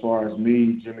as far as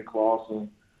me, Jimmy Clausen,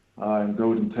 and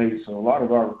Golden Tate. So a lot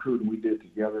of our recruiting we did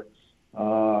together.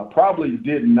 Probably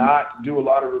did not do a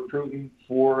lot of recruiting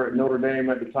for Notre Dame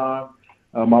at the time.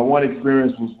 My one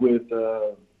experience was with,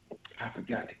 I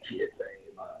forgot the kid's name.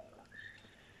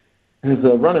 His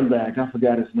running back, I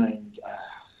forgot his name.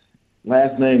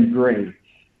 Last name Gray.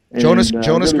 And, Jonas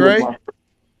really Gray?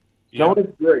 Jonas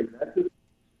Gray. That's it.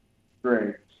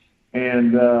 Gray.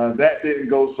 And that didn't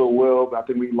go so well. I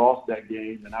think we lost that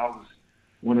game, and I was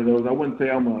one of those. I wouldn't say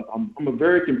I'm a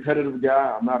very competitive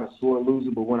guy. I'm not a sore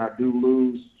loser, but when I do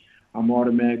lose, I'm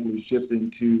automatically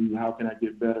shifting to how can I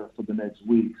get better for the next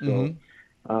week. So,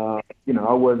 I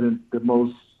wasn't the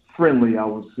most friendly, I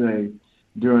would say,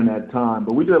 during that time.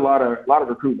 But we did a lot of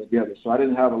recruiting together. So I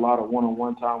didn't have a lot of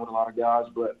one-on-one time with a lot of guys,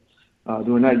 but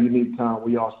during that unique time,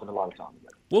 we all spent a lot of time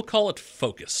together. We'll call it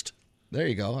focused. There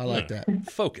you go. I like that.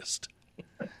 Focused.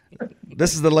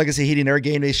 This is the Legacy Heating Air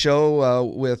Game Day show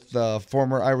with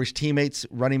former Irish teammates,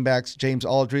 running backs James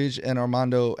Aldridge and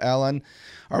Armando Allen.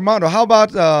 Armando, how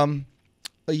about a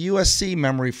USC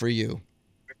memory for you?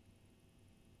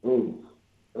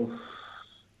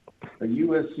 A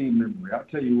USC memory. I'll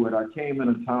tell you what, I came in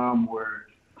a time where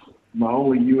my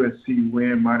only USC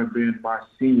win might have been my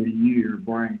senior year,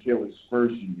 Brian Kelly's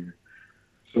first year.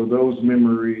 So those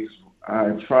memories, I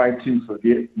try to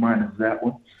forget, minus that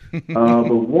one.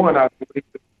 But one, I believe,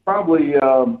 probably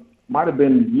might have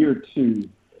been year 2.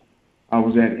 I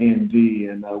was at ND,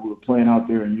 and we were playing out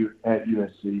there at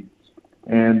USC.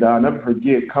 And I'll never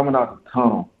forget coming out the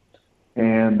tunnel,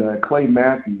 and Clay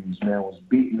Matthews, man, was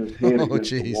beating his head against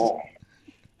the wall.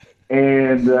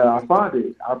 And I found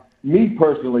it, me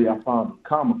personally, I found it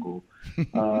comical.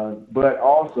 But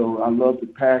also, I love the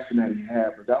passion that he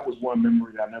had. But that was one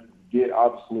memory that I'll never forget.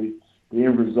 Obviously, the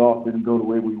end result didn't go the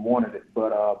way we wanted it.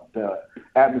 But the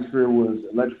atmosphere was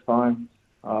electrifying.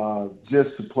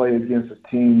 Just to play against a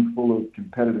team full of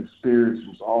competitive spirits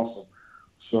was awesome.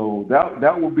 So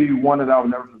that will be one that I'll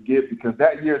never forget because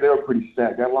that year they were pretty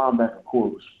stacked. That linebacker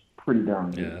core was pretty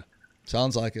darn good. Yeah.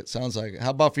 Sounds like it. How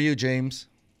about for you, James?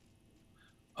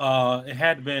 It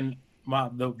had been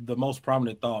the most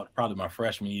prominent thought, probably my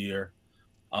freshman year.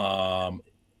 And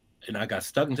I got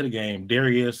stuck into the game.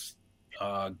 Darius,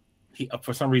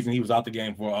 for some reason, he was out the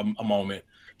game for a moment.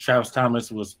 Travis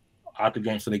Thomas was out the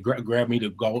game, so they grabbed me to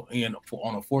go in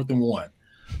on a 4th and 1.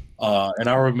 And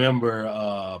I remember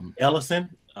Ellison,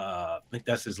 I think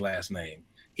that's his last name.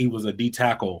 He was a D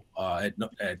tackle at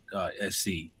SC.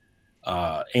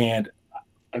 And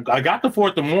I got the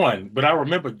 4th and 1, but I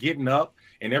remember getting up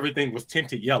and everything was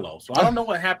tinted yellow. So I don't know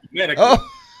what happened medically.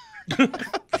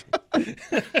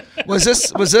 Was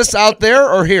this out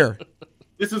there or here?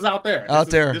 This is out there.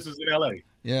 This is in LA.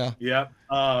 Yeah. Yeah.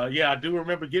 I do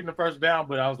remember getting the first down,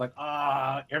 but I was like,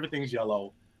 everything's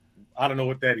yellow. I don't know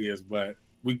what that is, but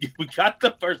we got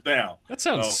the first down. That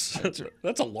sounds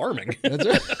that's alarming.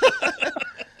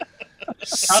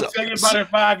 I'll tell you about it in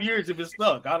 5 years if it's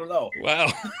stuck. I don't know.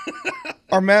 Wow.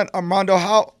 Armando,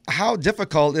 how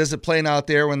difficult is it playing out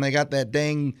there when they got that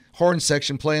dang horn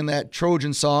section playing that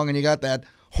Trojan song and you got that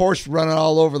horse running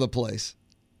all over the place?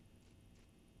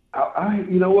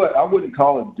 You know what? I wouldn't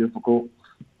call it difficult,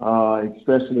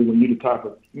 especially when you're the type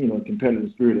of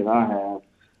competitive spirit that I have.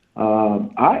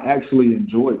 I actually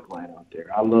enjoy playing out there.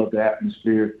 I love the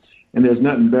atmosphere, and there's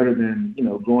nothing better than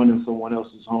going in someone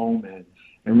else's home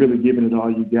and really giving it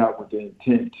all you got with the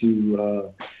intent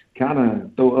to kind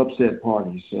of throw upset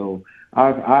parties. So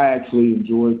I actually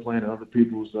enjoy playing at other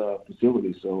people's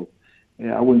facilities. So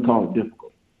yeah, I wouldn't call it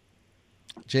difficult.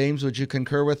 James, would you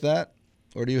concur with that,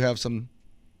 or do you have some?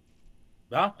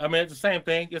 No, I mean it's the same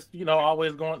thing. It's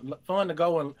always fun to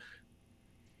go and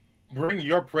bring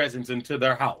your presence into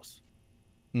their house,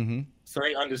 so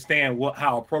they understand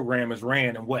how a program is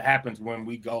ran and what happens when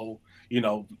we go,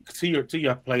 to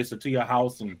your place or to your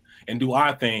house and do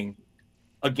our thing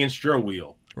against your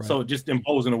will. Right. So just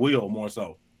imposing a will more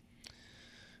so.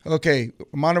 Okay,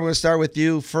 Armando, we're going to start with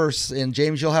you first. And,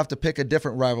 James, you'll have to pick a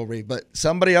different rivalry. But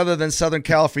somebody other than Southern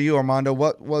Cal for you, Armando,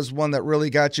 what was one that really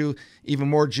got you even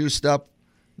more juiced up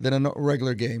than a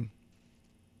regular game?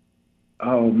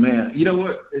 Oh, man. You know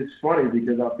what? It's funny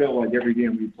because I felt like every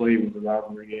game we played was a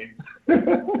rivalry game.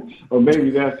 Or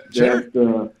maybe that's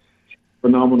the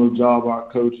phenomenal job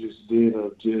our coaches did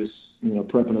of just,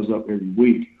 prepping us up every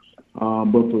week.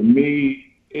 But for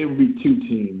me, it would be two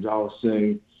teams, I would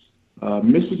say.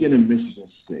 Michigan and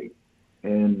Michigan State.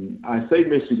 And I say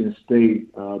Michigan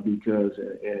State because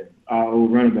our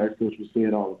old running back coach would say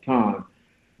it all the time.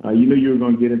 You knew you were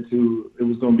going to get into, it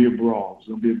was going to be a brawl. It was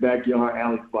going to be a backyard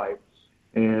alley fight.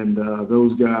 And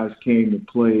those guys came to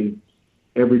play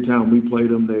every time we played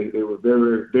them. They were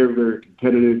very, very, very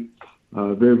competitive,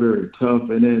 very, very tough.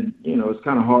 And then, it's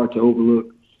kind of hard to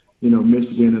overlook,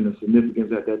 Michigan and the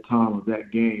significance at that time of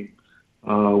that game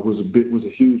was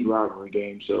a huge rivalry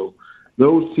game. So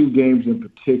those two teams in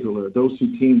particular,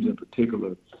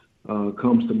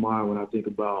 comes to mind when I think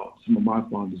about some of my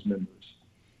fondest memories.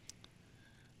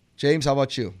 James, how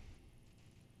about you?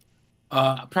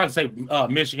 I'd probably say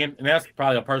Michigan, and that's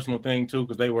probably a personal thing too,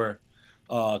 because they were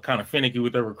kind of finicky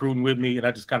with their recruiting with me, and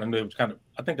I just kind of knew it was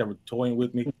I think they were toying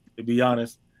with me, to be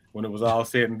honest, when it was all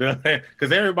said and done,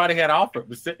 because everybody had offered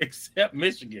except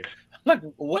Michigan. I'm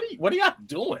like, what are y'all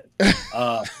doing?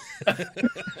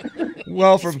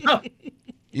 Well,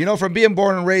 from being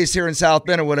born and raised here in South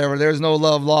Bend or whatever, there's no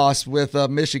love lost with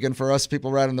Michigan for us people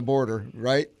right on the border,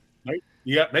 right?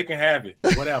 Yep, they can have it,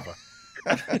 whatever.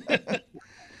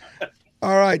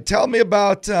 All right, tell me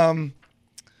about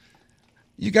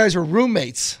you guys were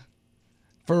roommates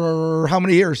for how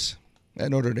many years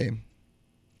at Notre Dame?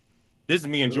 This is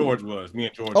me and George was. Me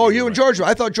and George. Oh, you and George.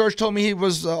 I thought George told me he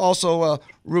was also a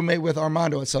roommate with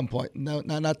Armando at some point. No,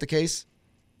 not the case?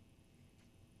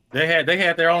 They had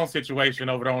their own situation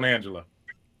over there on Angela.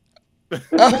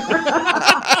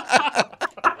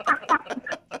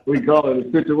 We call it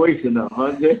a situation now,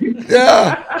 huh, Jay?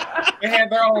 Yeah. They had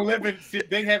their own living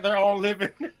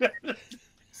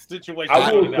situation.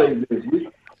 I will say this: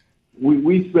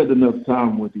 we spent enough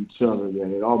time with each other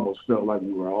that it almost felt like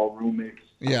we were all roommates.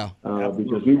 Yeah.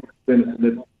 Because we spent a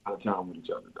significant amount of time with each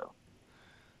other, though.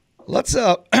 Let's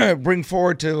bring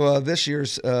forward to this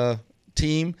year's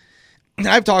team.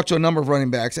 I've talked to a number of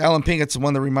running backs. Alan Pinkett's the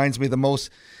one that reminds me the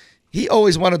most. He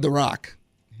always wanted the rock.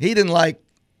 He didn't like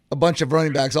a bunch of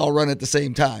running backs all run at the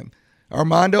same time.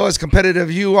 Armando, as competitive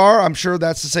as you are, I'm sure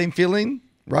that's the same feeling,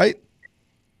 right?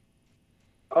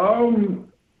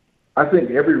 I think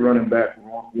every running back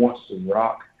wants to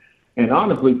rock. And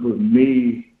honestly, for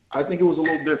me, I think it was a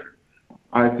little different.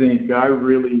 I think I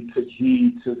really took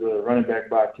heed to the running back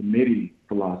by committee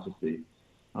philosophy.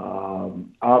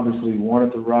 Obviously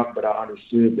wanted to rock, but I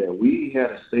understood that we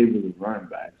had a stable of running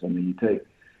backs. I mean, you take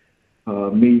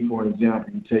me, for an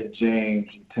example, you take James,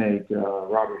 you take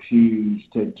Robert Hughes, you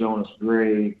take Jonas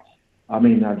Gray. I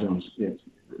mean, not Jonas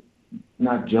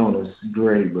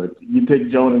Gray, but you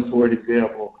take Jonas for an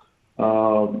example.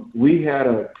 We had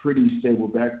a pretty stable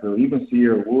backfield, even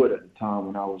Sierra Wood at the time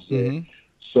when I was there. Mm-hmm.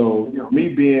 So, me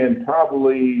being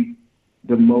probably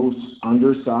the most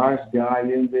undersized guy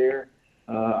in there,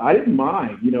 I didn't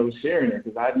mind, sharing it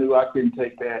because I knew I couldn't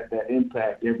take that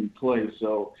impact every play.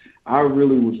 So I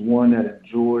really was one that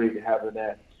enjoyed having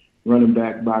that running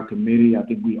back by committee. I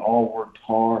think we all worked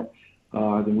hard.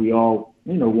 And we all,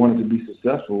 wanted to be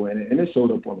successful, and it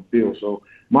showed up on the field. So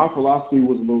my philosophy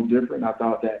was a little different. I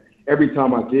thought that every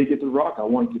time I did get the rock, I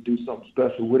wanted to do something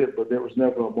special with it, but there was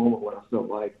never a moment when I felt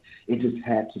like it just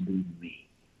had to be me.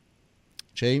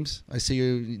 James, I see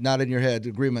you nodding your head.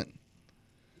 Agreement.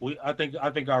 I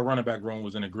think our running back room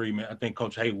was in agreement. I think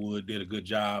Coach Haywood did a good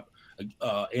job,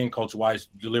 and Coach Weiss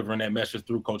delivering that message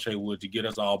through Coach Haywood to get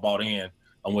us all bought in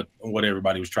on what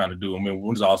everybody was trying to do. I mean, when it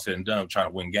was all said and done, trying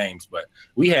to win games, but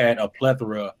we had a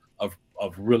plethora of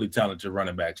really talented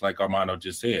running backs, like Armando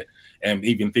just said, and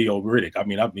even Theo Riddick. I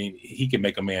mean, he can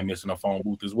make a man miss in a phone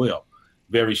booth as well.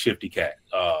 Very shifty cat.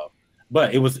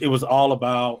 But it was all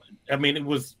about. I mean, it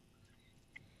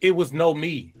was no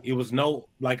me. It was no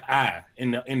I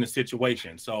in the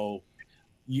situation. So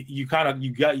you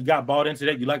got bought into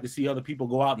that. You like to see other people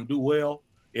go out and do well,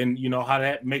 and how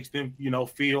that makes them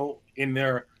feel in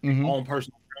their own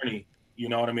personal journey. You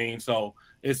know what I mean? So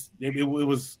it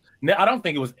was. I don't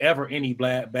think it was ever any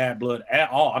bad blood at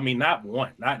all. I mean, not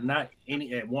one, not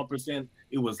any at 1%.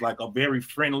 It was like a very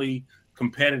friendly,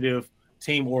 competitive,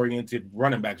 team-oriented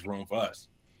running backs room for us.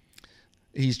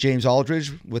 He's James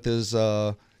Aldridge with his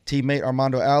teammate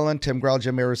Armando Allen, Tim Grau,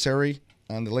 Jim Araceli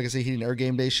on the Legacy Heating Air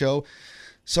Game Day show.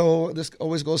 So this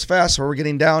always goes fast, so we're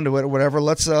getting down to it or whatever.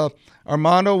 Let's,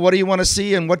 Armando, what do you want to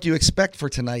see and what do you expect for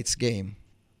tonight's game?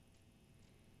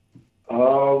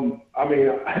 I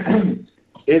mean,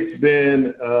 it's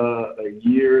been a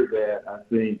year that I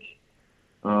think,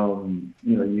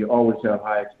 you always have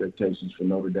high expectations for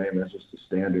Notre Dame. That's just the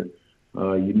standard.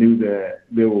 You knew that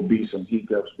there will be some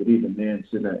hiccups, but even then,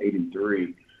 sitting at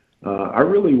 83, I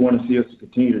really want to see us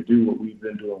continue to do what we've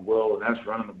been doing well, and that's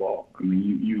running the ball. I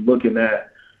mean, you looking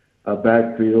at a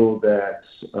backfield that's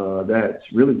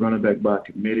really running back by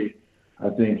committee. I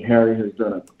think Harry has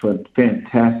done a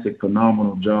fantastic,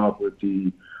 phenomenal job with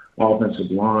the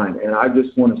offensive line, and I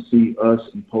just want to see us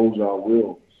impose our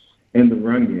will in the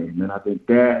run game, and I think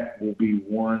that will be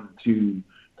one to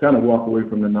kind of walk away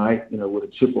from the night, with a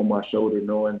chip on my shoulder,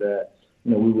 knowing that,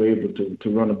 we were able to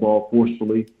run the ball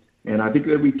forcefully. And I think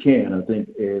that we can. I think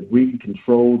if we can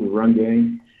control the run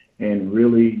game and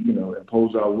really,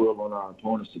 impose our will on our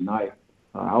opponents tonight,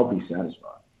 I'll be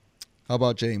satisfied. How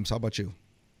about James? How about you?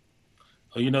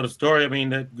 Well, the story, I mean,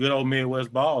 that good old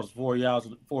Midwest ball is 4 yards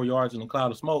in a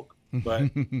cloud of smoke. But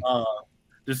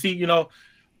to see,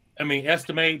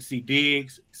 estimate, see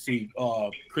Diggs, see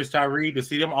Chris Tyree, to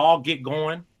see them all get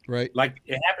going. Right. Like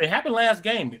it happened last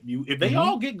game. If they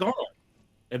all get going,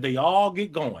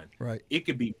 right, it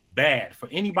could be bad for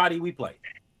anybody we play.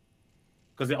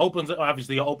 Because it opens up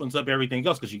everything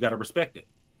else, because you got to respect it.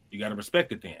 You got to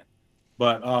respect it then.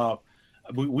 But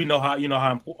we know how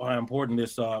important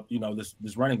this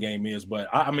this running game is. But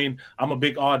I'm a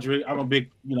big Audrey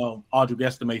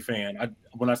Estime fan.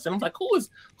 When I said, I'm like, who is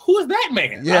that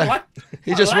man? Yeah,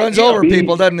 he just runs over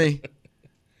people, doesn't he?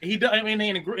 He does. I mean,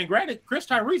 and granted, Chris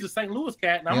Tyree's a St. Louis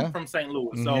cat, and I'm from St.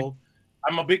 Louis, so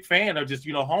I'm a big fan of just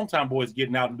hometown boys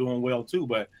getting out and doing well too.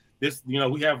 But this,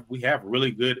 we have really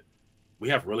good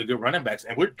running backs,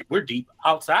 and we're deep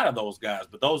outside of those guys.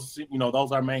 But those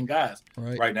those are our main guys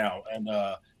right now, and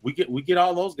we get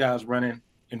all those guys running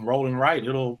and rolling right.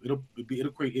 It'll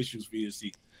create issues for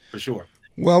USC for sure.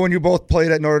 Well, when you both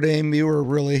played at Notre Dame, you were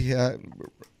really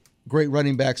great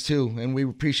running backs too, and we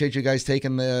appreciate you guys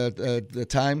taking the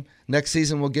time. Next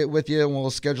season, we'll get with you and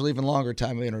we'll schedule even longer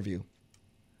time of interview.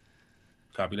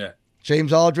 Copy that.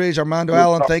 James Aldridge, Armando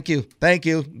Allen, thank you.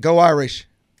 Go Irish.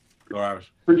 Go Irish.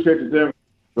 Appreciate you, Tim.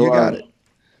 You got it.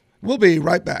 We'll be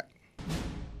right back.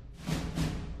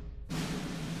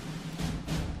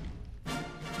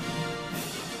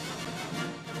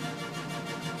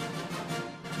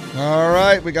 All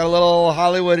right, we got a little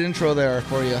Hollywood intro there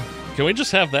for you. Can we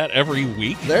just have that every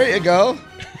week? There you go.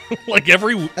 Like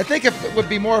every week. I think it would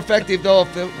be more effective, though,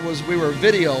 if we were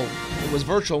video, it was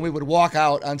virtual, and we would walk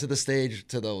out onto the stage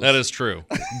to those. That is true.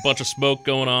 A bunch of smoke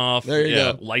going off. There you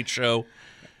go. Light show.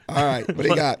 All right, what do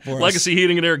you got for us? Legacy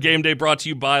Heating and Air Game Day brought to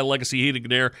you by Legacy Heating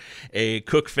and Air, a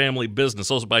Cook family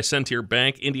business. Also by Centier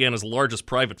Bank, Indiana's largest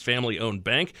private family-owned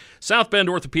bank. South Bend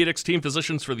Orthopedics, team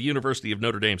physicians for the University of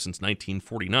Notre Dame since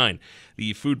 1949.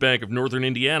 The Food Bank of Northern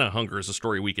Indiana, hunger is a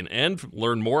story we can end.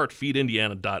 Learn more at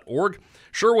feedindiana.org.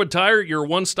 Sherwood Tire, your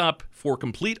one-stop for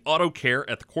complete auto care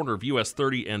at the corner of US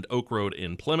 30 and Oak Road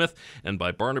in Plymouth. And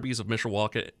by Barnaby's of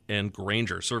Mishawaka and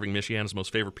Granger, serving Michiana's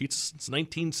most favorite pizza since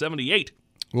 1978.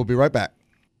 We'll be right back.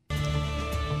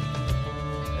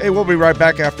 Hey, we'll be right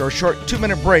back after a short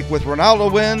 2-minute break with Ronaldo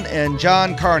Wynn and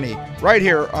John Carney, right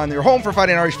here on your home for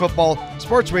Fighting Irish football,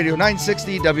 Sports Radio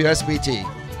 960 WSBT.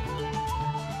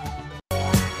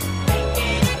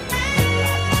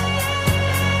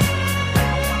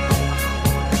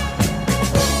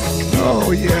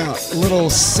 Oh, yeah, a little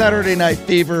Saturday night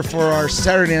fever for our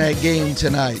Saturday night game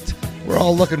tonight. We're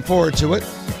all looking forward to it.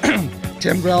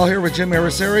 Tim Grell here with Jim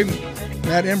Araceri.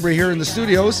 Matt Embry here in the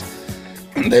studios.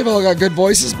 They've all got good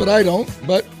voices, but I don't.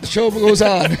 But the show goes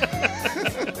on.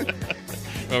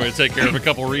 Want me to take care of a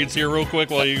couple reads here real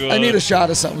quick while you go? I need a shot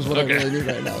of something is what I really need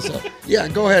right now. So, yeah,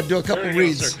 go ahead. Do a couple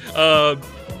reads.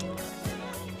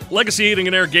 Legacy Heating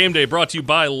and Air Game Day brought to you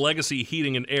by Legacy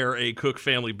Heating and Air, a Cook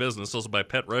family business. Also by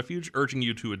Pet Refuge, urging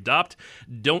you to adopt.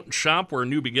 Don't shop where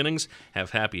new beginnings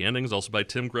have happy endings. Also by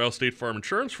Tim Grell State Farm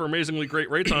Insurance for amazingly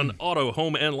great rates on auto,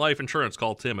 home, and life insurance.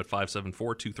 Call Tim at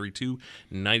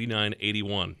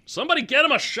 574-232-9981. Somebody get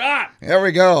him a shot. There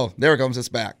we go. There it comes. It's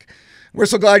back. We're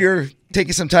so glad you're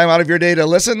taking some time out of your day to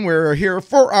listen. We're here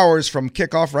 4 hours from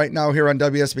kickoff right now here on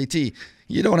WSBT.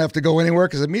 You don't have to go anywhere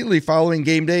because immediately following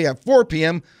game day at 4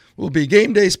 p.m., will be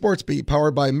Game Day Sports Beat,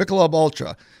 powered by Michelob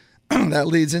Ultra. That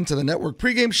leads into the network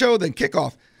pregame show, then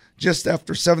kickoff just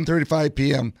after 7:35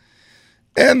 p.m.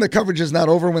 And the coverage is not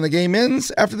over when the game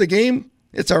ends. After the game,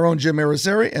 it's our own Jim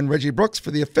Araceri and Reggie Brooks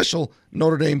for the official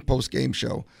Notre Dame postgame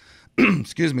show.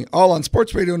 Excuse me. All on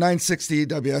Sports Radio 960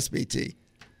 WSBT.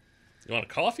 You want a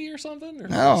coffee or something? Or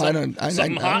no, I don't.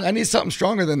 I need something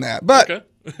stronger than that. But okay.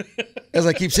 as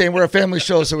I keep saying, we're a family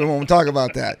show, so we won't talk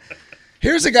about that.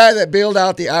 Here's a guy that bailed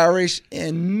out the Irish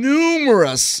and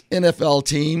numerous NFL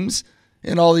teams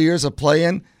in all the years of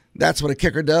playing. That's what a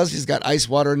kicker does. He's got ice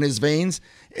water in his veins,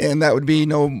 and that would be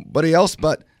nobody else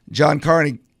but John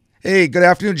Carney. Hey, good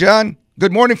afternoon, John.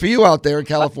 Good morning for you out there in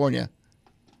California.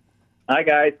 Hi,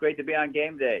 guys. Great to be on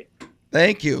game day.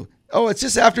 Thank you. Oh, it's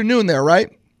just afternoon there,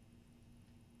 right?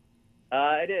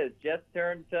 It is. Just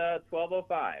turned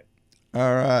 12:05.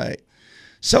 All right.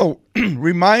 So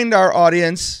remind our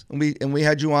audience, and we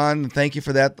had you on, and thank you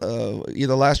for that,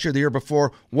 either last year or the year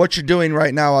before, what you're doing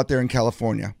right now out there in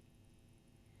California.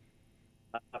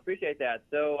 I appreciate that.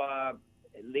 So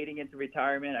leading into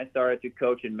retirement, I started to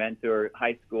coach and mentor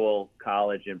high school,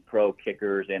 college, and pro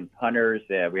kickers and punters.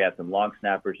 We have some long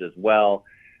snappers as well.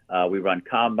 We run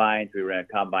combines. We ran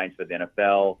combines for the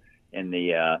NFL in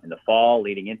the fall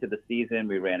leading into the season.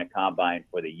 We ran a combine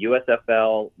for the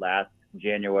USFL last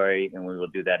January, and we will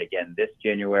do that again this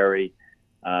January.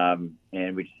 And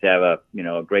we just have a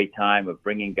great time of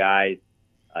bringing guys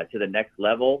to the next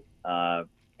level,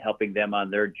 helping them on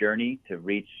their journey to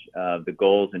reach the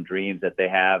goals and dreams that they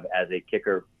have as a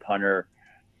kicker, punter,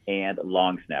 and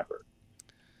long snapper.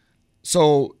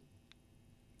 So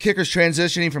kickers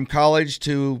transitioning from college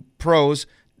to pros.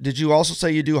 Did you also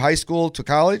say you do high school to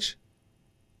college?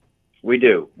 We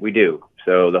do.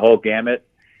 So the whole gamut.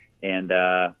 And,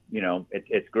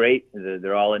 it's great.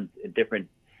 They're all in different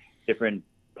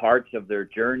parts of their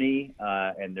journey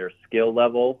and their skill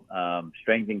level.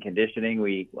 Strength and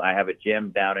conditioning. I have a gym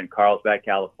down in Carlsbad,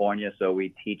 California, so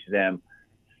we teach them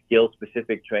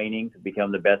skill-specific training to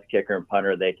become the best kicker and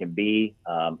punter they can be.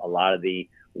 A lot of the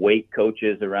weight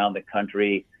coaches around the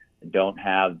country don't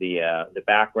have the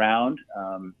background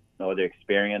or the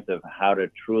experience of how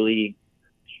to truly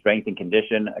strength and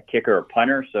condition a kicker or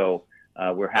punter. So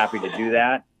we're happy to do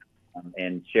that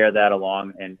and share that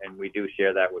along. And we do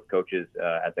share that with coaches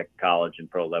at the college and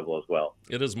pro level as well.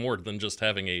 It is more than just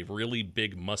having a really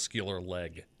big muscular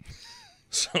leg.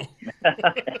 So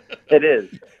it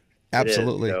is.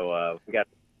 Absolutely. It is. So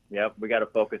we got to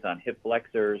focus on hip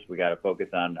flexors. We got to focus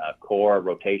on core,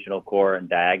 rotational core, and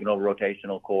diagonal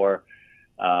rotational core.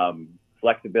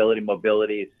 Flexibility,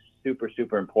 mobility is super,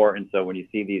 super important. So when you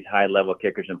see these high-level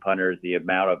kickers and punters, the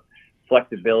amount of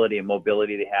flexibility and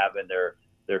mobility they have in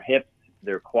their hips,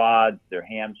 their quads, their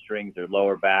hamstrings, their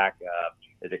lower back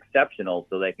is exceptional,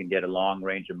 so they can get a long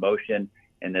range of motion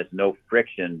and there's no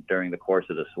friction during the course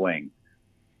of the swing.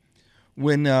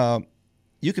 When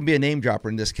you can be a name dropper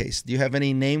in this case, do you have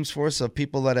any names for us of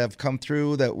people that have come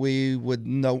through that we would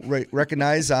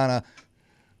recognize on a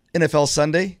NFL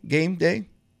Sunday game day?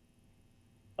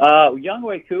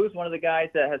 Younghoe Koo is one of the guys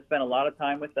that has spent a lot of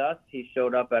time with us. He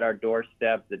showed up at our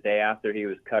doorstep the day after he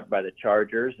was cut by the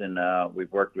Chargers, and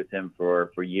we've worked with him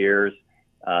for years.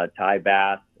 Ty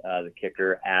Bass, the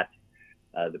kicker at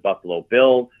the Buffalo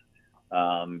Bills.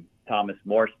 Thomas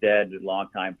Morstead,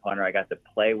 longtime punter. I got to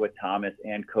play with Thomas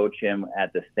and coach him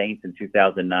at the Saints in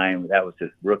 2009. That was his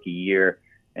rookie year.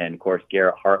 And, of course,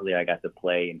 Garrett Hartley, I got to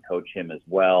play and coach him as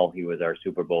well. He was our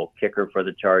Super Bowl kicker for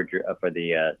the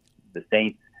the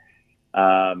Saints.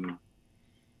 The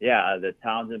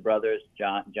Townsend brothers,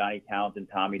 Johnny Townsend,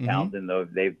 Tommy Townsend,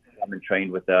 they've come and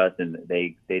trained with us, and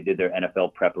they did their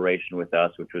NFL preparation with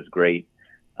us, which was great.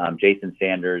 Jason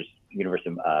Sanders,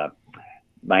 University of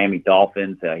Miami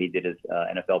Dolphins, he did his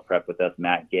NFL prep with us.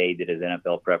 Matt Gay did his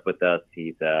NFL prep with us.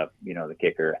 He's the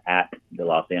kicker at the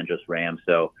Los Angeles Rams.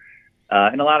 So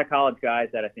and a lot of college guys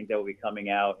that I think that will be coming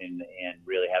out and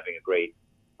really having a great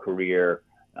career,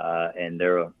 and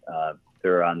they're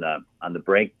on the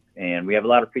break. And we have a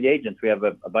lot of free agents. We have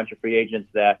a bunch of free agents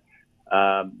that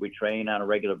we train on a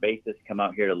regular basis, come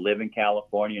out here to live in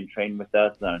California and train with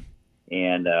us.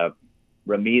 And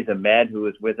Ramiz Ahmed, who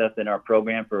is with us in our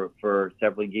program for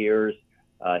several years,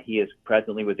 he is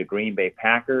presently with the Green Bay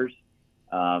Packers.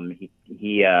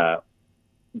 He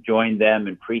joined them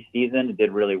in preseason and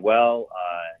did really well.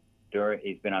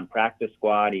 He's been on practice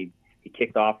squad. He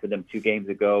kicked off for them 2 games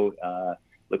ago.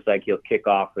 Looks like he'll kick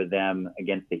off for them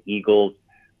against the Eagles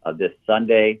this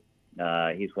Sunday.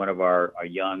 He's one of our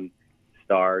young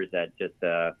stars, that just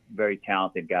a very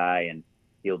talented guy, and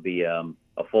he'll be a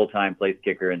full-time place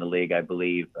kicker in the league, I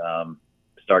believe,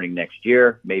 starting next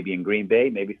year, maybe in Green Bay,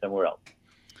 maybe somewhere else.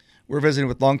 We're visiting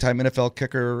with longtime NFL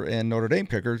kicker and Notre Dame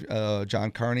kicker,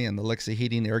 John Carney, on the Legacy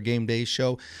Heating Air Game Day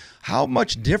show. How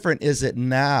much different is it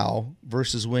now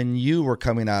versus when you were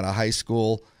coming out of high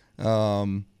school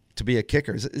to be a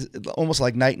kicker? Is it almost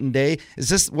like night and day? Is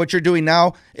this what you're doing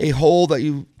now a hole that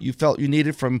you felt you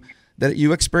needed from that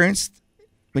you experienced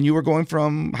when you were going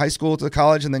from high school to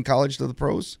college and then college to the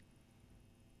pros?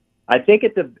 I think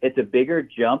it's a bigger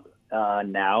jump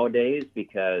nowadays,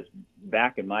 because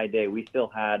back in my day, we still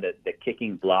had the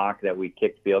kicking block that we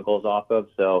kicked field goals off of.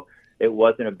 So it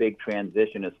wasn't a big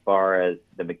transition as far as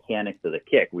the mechanics of the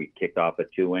kick. We kicked off a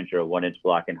 2-inch or a 1-inch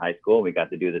block in high school. We got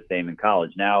to do the same in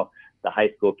college. Now the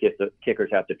high school kickers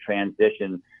have to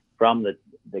transition from the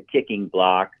kicking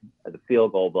block, the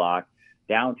field goal block,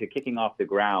 down to kicking off the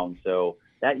ground. So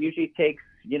that usually takes,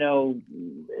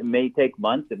 it may take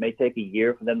months, it may take a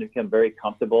year for them to become very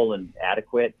comfortable and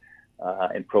adequate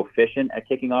and proficient at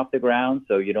kicking off the ground.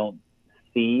 So you don't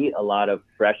see a lot of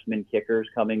freshman kickers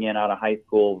coming in out of high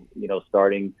school,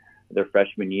 starting their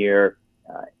freshman year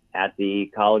at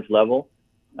the college level.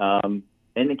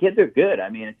 And the kids are good. I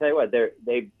mean, I tell you what,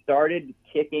 they've started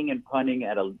kicking and punting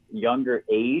at a younger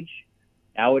age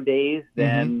nowadays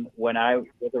than when I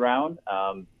was around.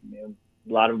 A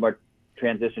lot of them are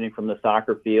transitioning from the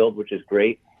soccer field, which is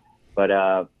great. But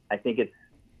I think it's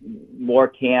more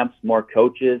camps, more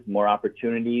coaches, more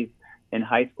opportunities in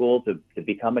high school to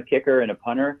become a kicker and a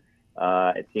punter.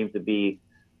 It seems to be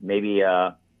maybe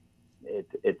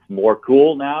it's more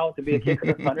cool now to be a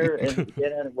kicker and a punter than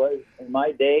it was in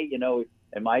my day.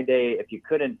 In my day, if you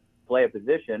couldn't play a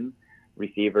position,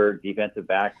 receiver, defensive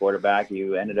back, quarterback,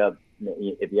 you ended up,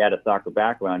 if you had a soccer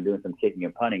background, doing some kicking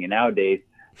and punting. And nowadays,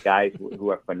 guys who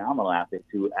are phenomenal athletes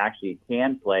who actually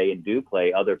can play and do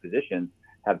play other positions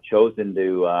have chosen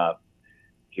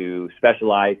to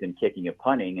specialize in kicking and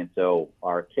punting. And so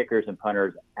our kickers and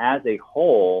punters as a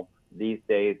whole these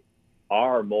days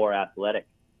are more athletic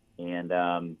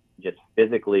and just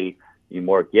physically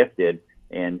more gifted.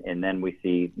 And then we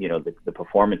see, the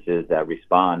performances that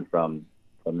respond from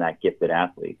that gifted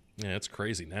athlete. Yeah, it's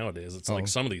crazy nowadays. It's like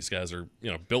some of these guys are,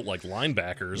 built like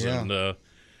linebackers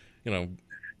and,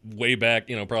 way back,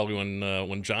 probably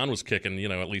when John was kicking,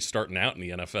 at least starting out in the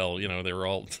NFL, they were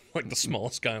all like the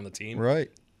smallest guy on the team.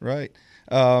 Right.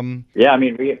 The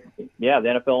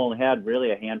NFL only had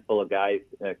really a handful of guys,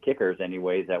 kickers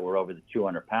anyways, that were over the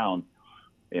 200 pounds,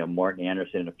 Morton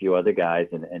Anderson and a few other guys.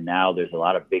 And now there's a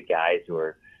lot of big guys who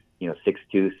are, 6'2",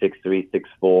 6'3",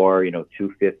 6'4",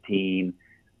 215.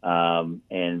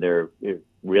 And they're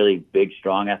really big,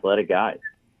 strong, athletic guys.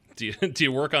 Do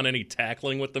you work on any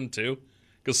tackling with them too?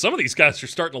 Because some of these guys are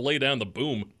starting to lay down the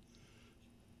boom.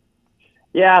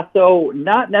 Yeah, so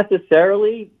not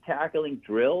necessarily tackling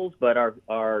drills, but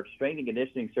our strength and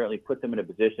conditioning certainly puts them in a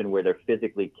position where they're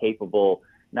physically capable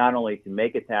not only to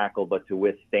make a tackle, but to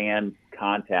withstand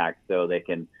contact so they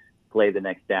can play the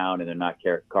next down and they're not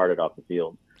carted off the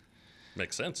field.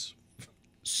 Makes sense.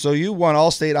 So you won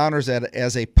all-state honors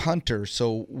as a punter.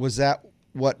 So was that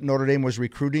what Notre Dame was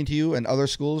recruiting to you and other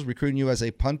schools recruiting you as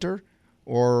a punter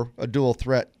or a dual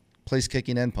threat, place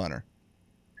kicking and punter?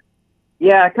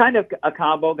 Yeah, kind of a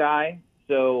combo guy.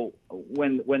 So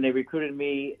when they recruited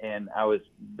me, and I was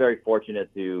very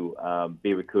fortunate to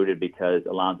be recruited because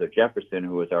Alonzo Jefferson,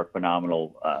 who was our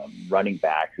phenomenal running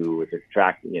back, who was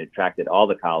attracted all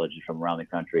the colleges from around the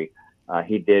country,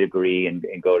 he did agree and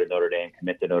go to Notre Dame,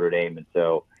 commit to Notre Dame. And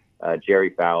so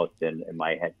Jerry Faust and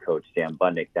my head coach, Sam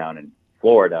Bundick, down in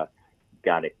Florida,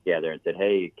 got it together and said,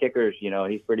 hey, kickers,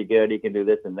 he's pretty good. He can do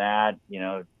this and that.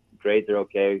 Grades are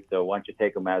okay. So why don't you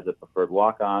take him as a preferred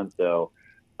walk-on? So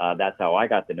that's how I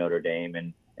got to Notre Dame.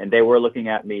 And they were looking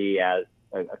at me as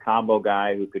a combo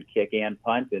guy who could kick and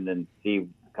punt, and then see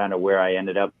kind of where I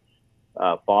ended up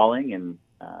falling. And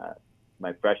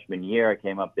my freshman year, I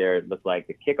came up there, it looked like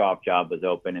the kickoff job was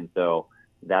open. And so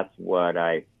that's what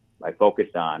I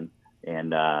focused on.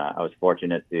 And I was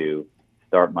fortunate to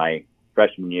start my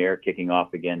freshman year kicking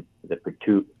off against the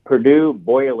Purdue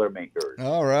Boilermakers.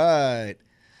 All right.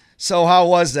 So how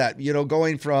was that,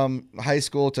 going from high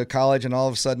school to college, and all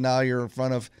of a sudden now you're in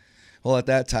front of, well, at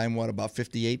that time, about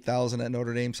 58,000 at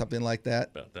Notre Dame, something like that?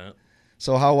 About that.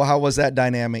 So how was that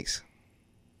dynamics?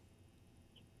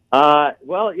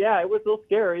 Well, yeah, it was a little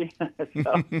scary.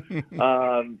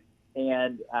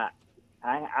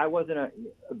 I wasn't a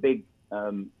big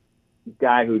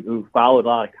guy who followed a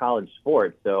lot of college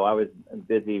sports, so I was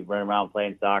busy running around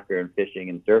playing soccer and fishing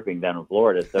and surfing down in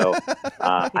Florida. So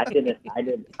I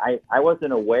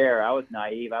wasn't aware. I was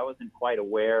naive. I wasn't quite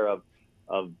aware of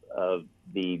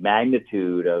the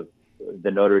magnitude of the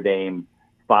Notre Dame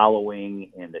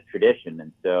following and the tradition.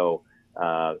 And so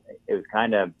it was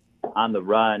kind of on the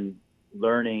run,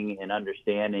 learning and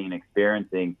understanding and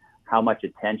experiencing how much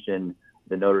attention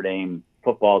the Notre Dame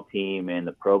football team and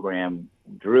the program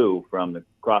drew from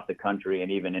across the country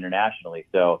and even internationally.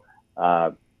 So I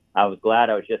was glad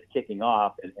I was just kicking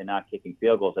off and not kicking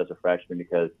field goals as a freshman,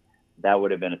 because that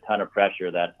would have been a ton of pressure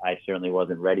that I certainly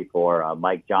wasn't ready for.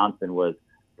 Mike Johnson was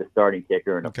the starting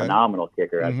kicker and a phenomenal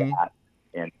kicker at that.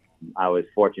 And I was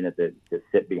fortunate to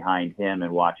sit behind him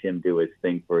and watch him do his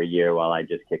thing for a year while I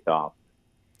just kicked off.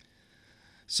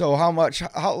 So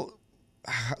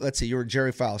let's see, you were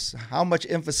Jerry Faust. How much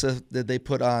emphasis did they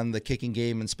put on the kicking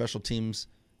game and special teams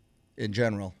in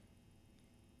general?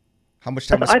 How much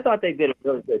time? I thought they did a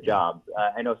really good job.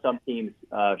 I know some teams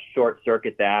short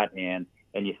circuit that, and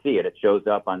you see it. It shows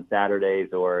up on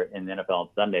Saturdays or in the NFL on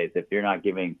Sundays. If you're not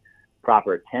giving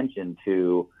proper attention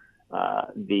to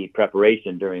the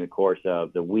preparation during the course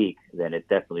of the week, then it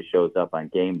definitely shows up on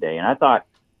game day. And I thought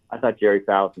Jerry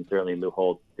Faust and certainly Lou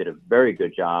Holtz did a very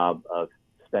good job of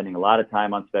spending a lot of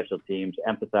time on special teams,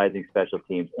 emphasizing special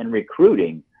teams, and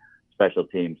recruiting special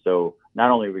teams. So not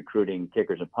only recruiting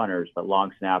kickers and punters, but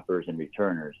long snappers and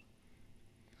returners.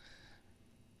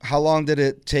 How long did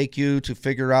it take you to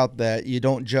figure out that you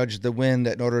don't judge the wind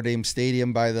at Notre Dame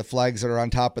Stadium by the flags that are on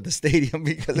top of the stadium,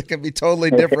 because it can be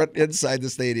totally different inside the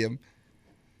stadium?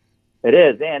 It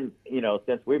is, and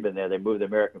since we've been there, they moved the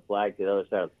American flag to the other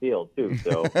side of the field too.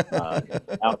 So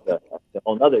now it's a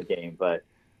whole other game.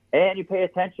 And you pay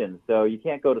attention, so you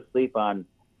can't go to sleep on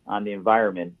the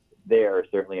environment there,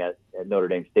 certainly at Notre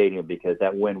Dame Stadium, because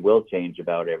that wind will change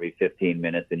about every 15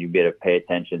 minutes, and you better pay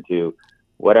attention to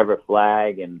whatever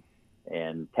flag and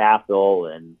tassel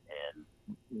and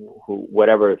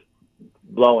whatever is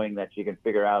blowing, that you can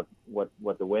figure out what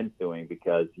the wind's doing,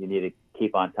 because you need to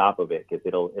keep on top of it, because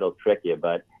it'll trick you.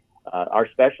 But our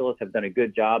specialists have done a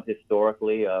good job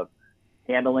historically of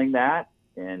handling that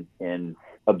and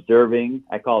observing.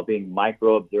 I call it being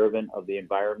micro observant of the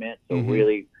environment. So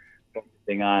really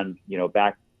focusing on,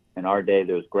 back in our day,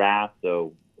 there was grass.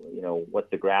 So, what's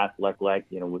the grass look like?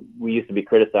 We used to be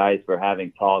criticized for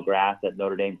having tall grass at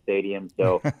Notre Dame Stadium.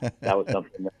 So that was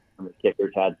something that the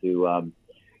kickers had to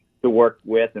work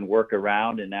with and work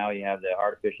around. And now you have the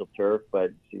artificial turf,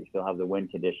 but you still have the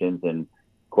wind conditions. And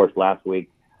of course, last week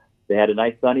they had a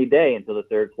nice sunny day until the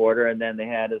third quarter, and then they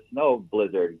had a snow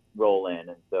blizzard roll in.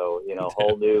 And so, a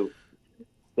whole new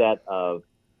set of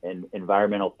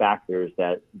environmental factors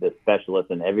that the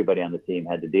specialists and everybody on the team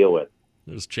had to deal with.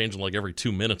 It was changing like every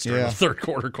 2 minutes during the third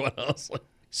quarter, quite honestly.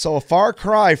 So a far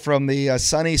cry from the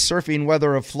sunny surfing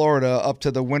weather of Florida up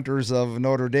to the winters of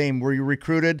Notre Dame. Were you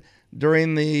recruited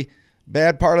during the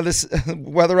bad part of this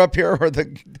weather up here, or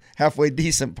the halfway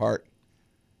decent part?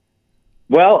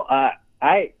 Well,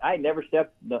 I never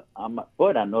stepped on my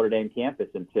foot on Notre Dame campus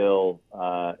until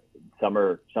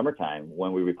summertime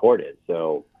when we reported.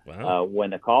 So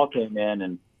when the call came in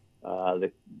and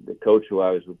the coach who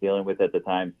I was dealing with at the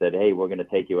time said, "Hey, we're going to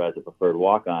take you as a preferred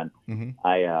walk-on."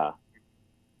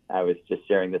 I was just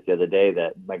sharing this the other day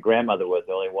that my grandmother was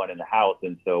the only one in the house,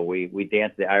 and so we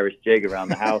danced the Irish jig around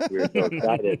the house. We were so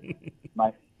excited.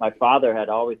 My father had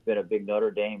always been a big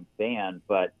Notre Dame fan,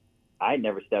 but I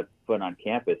never stepped foot on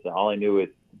campus. All I knew was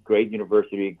great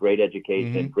university, great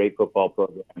education, great football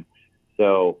program.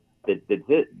 So the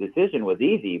decision was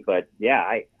easy, but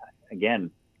I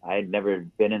had never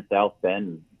been in South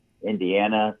Bend,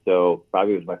 Indiana, so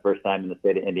probably was my first time in the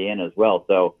state of Indiana as well.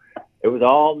 So it was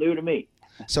all new to me.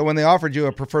 So when they offered you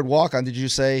a preferred walk-on, did you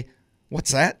say,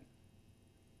 "What's that?"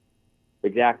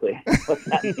 Exactly. What's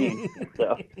that mean?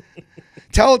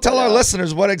 So, tell our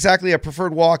listeners what exactly a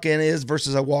preferred walk-in is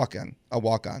versus a walk-on.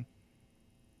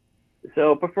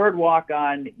 So preferred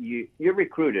walk-on, you're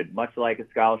recruited, much like a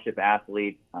scholarship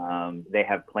athlete. They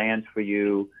have plans for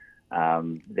you.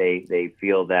 They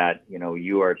feel that,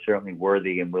 you are certainly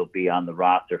worthy and will be on the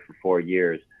roster for 4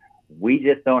 years. We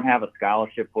just don't have a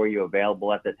scholarship for you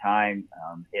available at the time.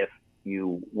 If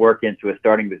you work into a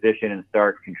starting position and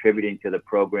start contributing to the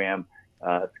program,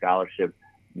 a scholarship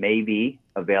may be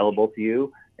available to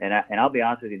you. And I'll be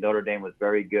honest with you, Notre Dame was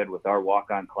very good with our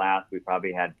walk-on class. We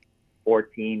probably had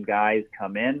 14 guys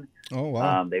come in. Oh,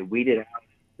 wow. They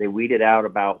weeded out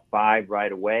about 5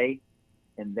 right away.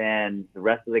 And then the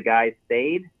rest of the guys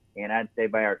stayed. And I'd say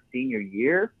by our senior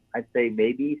year, I'd say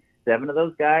maybe 7 of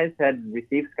those guys had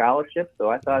received scholarships. So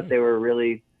I thought they were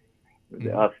really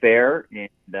fair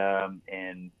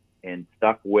and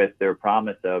stuck with their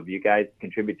promise of, you guys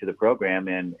contribute to the program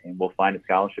and we'll find a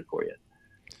scholarship for you.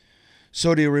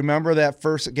 So do you remember that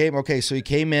first game? Okay, so you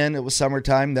came in, it was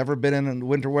summertime, never been in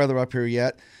winter weather up here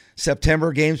yet.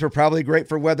 September games were probably great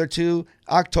for weather too.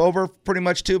 October pretty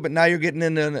much too, but now you're getting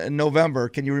into November.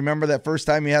 Can you remember that first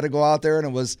time you had to go out there and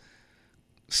it was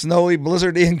snowy,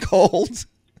 blizzardy, and cold?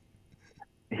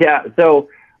 Yeah, so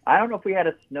I don't know if we had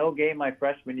a snow game my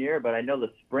freshman year, but I know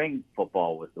the spring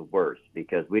football was the worst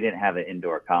because we didn't have an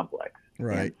indoor complex.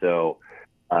 Right. And so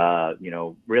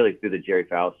really through the Jerry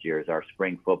Faust years, our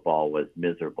spring football was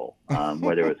miserable.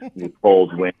 Whether it was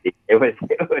cold, windy, it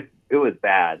was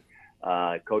bad.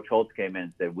 Coach Holtz came in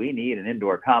and said, we need an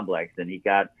indoor complex, and he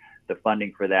got the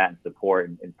funding for that and support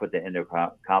and put the indoor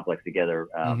complex together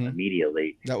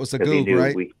immediately. That was the Goog,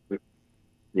 right?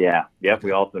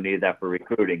 We also needed that for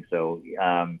recruiting. So,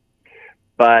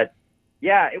 but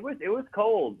yeah, it was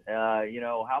cold.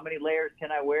 How many layers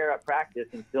can I wear at practice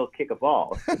and still kick a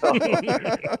ball? So,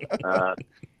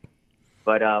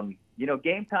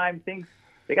 game time things.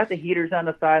 They got the heaters on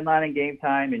the sideline in game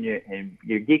time, and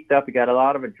you're geeked up. You got a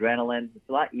lot of adrenaline. It's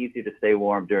a lot easier to stay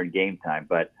warm during game time.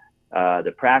 But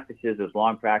the practices, those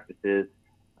long practices,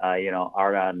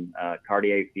 out on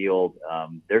Cartier Field,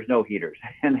 there's no heaters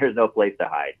and there's no place to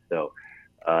hide. So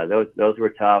those were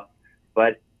tough.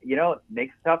 But it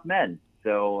makes tough men.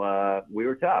 So we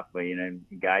were tough. But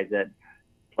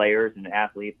players and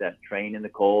athletes that train in the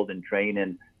cold and train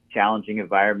in challenging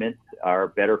environments are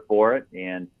better for it.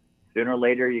 And sooner or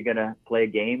later, you're going to play a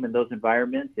game in those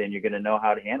environments, and you're going to know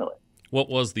how to handle it. What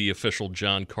was the official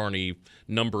John Carney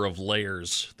number of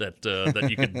layers that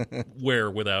you could wear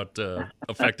without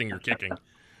affecting your kicking?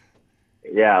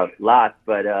 Yeah, lots.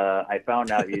 But I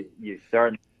found out you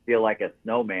start to feel like a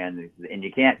snowman, and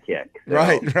you can't kick. So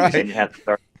right. Then you have to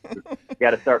start. You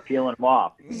got to start peeling them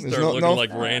off. Start looking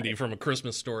like Randy from A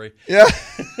Christmas Story. Yeah.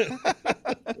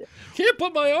 Can't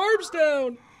put my arms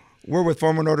down. We're with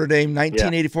former Notre Dame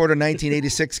 1984 to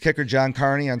 1986 kicker John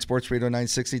Carney on Sports Radio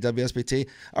 960 WSBT.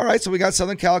 All right, so we got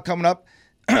Southern Cal coming up.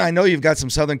 I know you've got some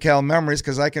Southern Cal memories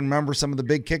because I can remember some of the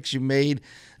big kicks you made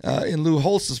in Lou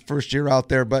Holtz's first year out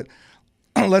there. But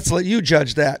let's let you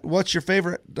judge that. What's your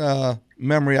favorite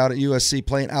memory out at USC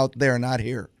playing out there, not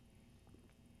here?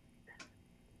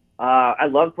 I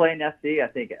love playing SC. I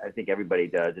think everybody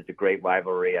does. It's a great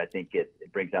rivalry. I think it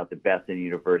brings out the best in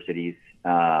universities.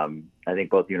 I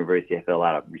think both universities have a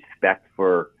lot of respect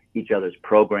for each other's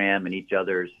program and each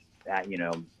other's,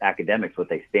 academics, what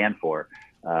they stand for.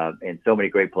 And so many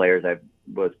great players. I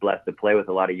was blessed to play with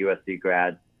a lot of USC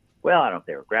grads. Well, I don't know if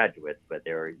they were graduates, but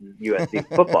they were USC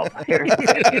football players.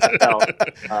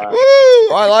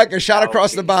 Woo! I like a shot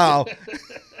across the bow.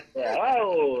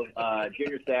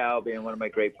 Junior Sal being one of my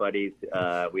great buddies.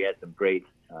 We had some great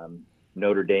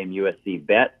Notre Dame USC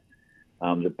bets.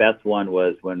 The best one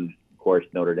was when, of course,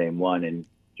 Notre Dame won and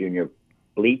Junior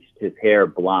bleached his hair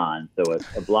blonde. So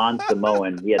a blonde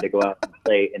Samoan, he had to go out and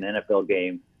play an NFL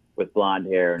game with blonde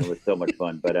hair, and it was so much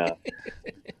fun. But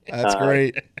that's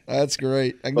great. That's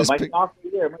great. My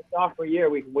sophomore year,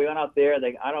 we went out there.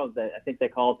 I think they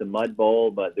call it the Mud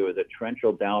Bowl, but there was a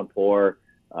torrential downpour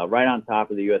right on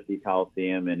top of the USC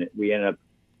Coliseum, and we ended up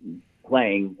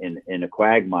playing in a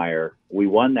quagmire. We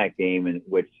won that game, and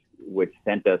which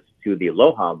sent us to the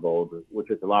Aloha Bowl, which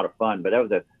was a lot of fun. But that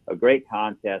was a great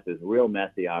contest. It was real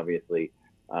messy, obviously.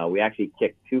 We actually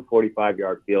kicked two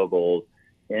 45-yard field goals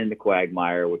in the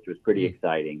quagmire, which was pretty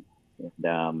exciting.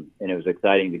 And it was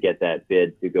exciting to get that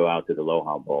bid to go out to the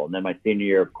Aloha Bowl. And then my senior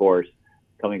year, of course,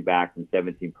 coming back from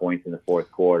 17 points in the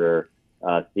fourth quarter,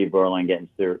 Steve Berline getting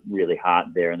really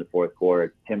hot there in the fourth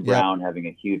quarter, Tim Brown having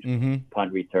a huge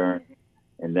punt return.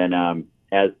 And then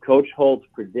as Coach Holtz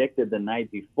predicted the night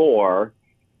before,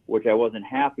 which I wasn't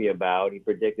happy about, he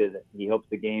predicted that he hopes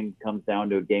the game comes down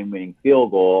to a game-winning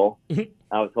field goal.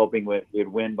 I was hoping we'd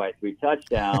win by 3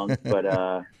 touchdowns,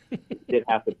 but did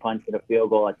have to punch in a field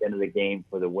goal at the end of the game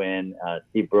for the win.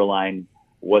 Steve Berline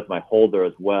was my holder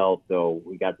as well, so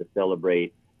we got to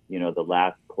celebrate, the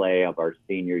last play of our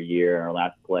senior year, our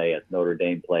last play as Notre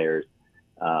Dame players,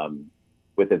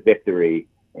 with a victory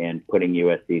and putting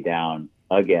USC down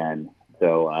again.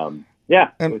 So,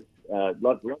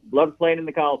 loved playing in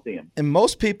the Coliseum. And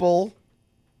most people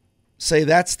say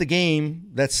that's the game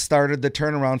that started the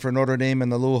turnaround for Notre Dame in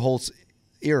the Lou Holtz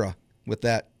era with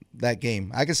that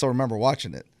game. I can still remember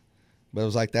watching it. But it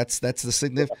was like, that's the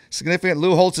significant.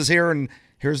 Lou Holtz is here, and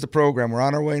here's the program. We're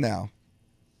on our way now.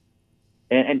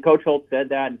 And Coach Holtz said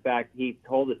that. In fact, he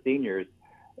told the seniors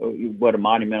what a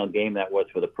monumental game that was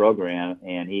for the program,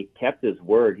 and he kept his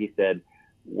word. He said,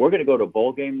 we're going to go to a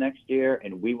bowl game next year,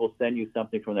 and we will send you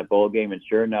something from that bowl game. And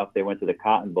sure enough, they went to the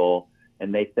Cotton Bowl,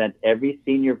 and they sent every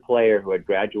senior player who had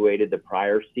graduated the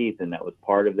prior season that was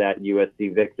part of that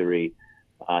USC victory.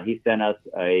 He sent us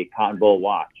a Cotton Bowl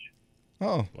watch.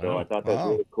 Oh, so I thought that was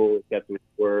really cool. He kept his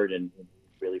word, and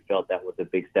really felt that was a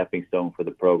big stepping stone for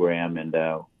the program. And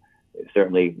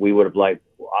certainly we would have liked,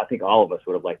 I think all of us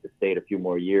would have liked to stay a few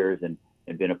more years and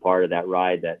been a part of that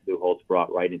ride that Lou Holtz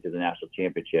brought right into the national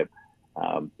championship.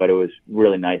 But it was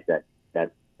really nice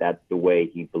that's the way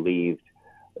he believed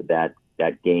that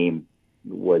game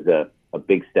was a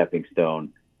big stepping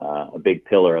stone a big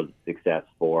pillar of success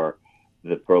for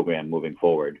the program moving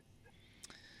forward.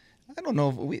 I don't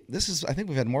know if I think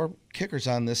we've had more kickers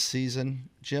on this season,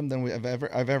 Jim, than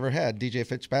I've ever had. DJ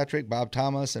Fitzpatrick, Bob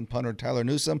Thomas, and punter Tyler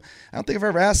Newsome. I don't think I've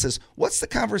ever asked this. What's the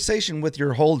conversation with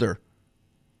your holder?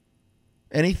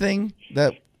 Anything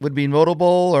that would be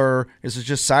notable, or is it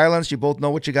just silence? You both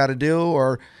know what you got to do,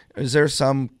 or is there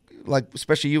some, like,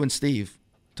 especially you and Steve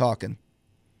talking?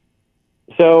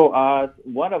 So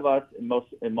one of us,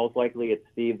 and most likely it's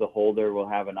Steve, the holder, will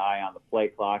have an eye on the play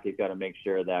clock. He's got to make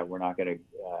sure that we're not going to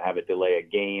have it delay a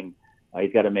game.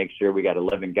 He's got to make sure we got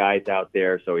 11 guys out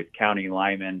there, so he's counting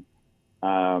linemen.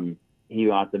 He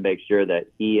wants to make sure that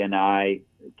he and I,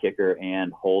 kicker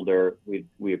and holder,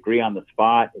 we agree on the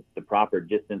spot. It's the proper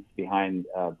distance behind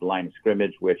the line of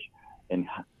scrimmage, which in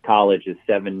college is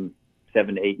 7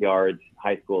 to 8 yards,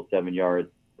 high school 7 yards.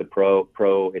 The pro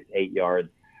it's 8 yards.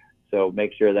 So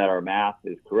make sure that our math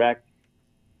is correct,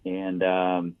 and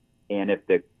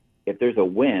if there's a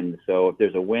wind, so if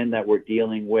there's a wind that we're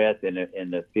dealing with, and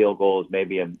the field goal is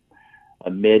maybe a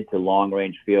mid to long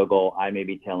range field goal, I may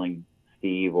be telling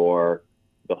Steve or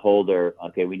the holder,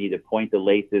 okay, we need to point the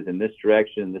laces in this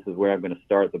direction. This is where I'm going to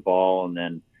start the ball, and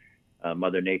then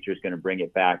Mother Nature is going to bring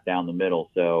it back down the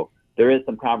middle. So there is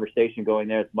some conversation going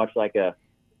there. It's much like a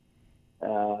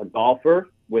golfer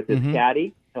with his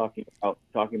caddy.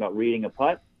 Talking about reading a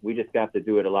putt. We just got to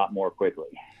do it a lot more quickly.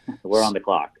 We're on the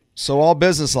clock. So all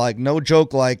business, like, no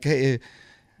joke, like, hey,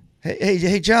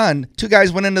 John, 2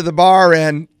 guys went into the bar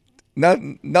and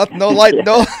no light,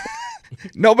 no,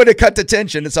 nobody cut the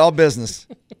tension. It's all business.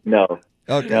 No.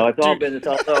 Okay. No, it's all business.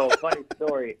 Although, funny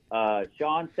story,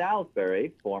 Sean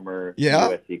Salisbury, former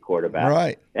USC quarterback,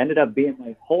 right, ended up being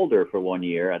my holder for 1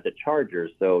 year at the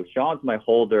Chargers. So Sean's my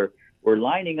holder. We're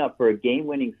lining up for a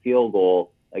game-winning field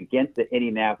goal against the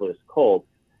Indianapolis Colts,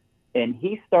 and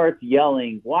he starts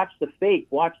yelling, "Watch the fake,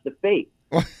 watch the fake."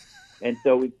 And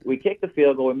so we kick the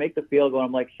field goal, we make the field goal.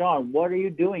 I'm like, "Sean, what are you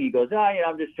doing?" He goes,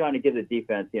 I'm just trying to give the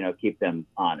defense, keep them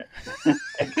honest.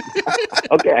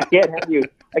 Okay, I can't have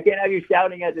you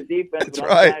shouting at the defense. That's when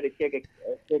right. I'm trying to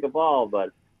kick a ball.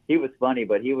 But he was funny,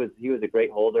 but he was a great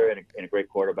holder and a great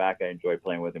quarterback. I enjoyed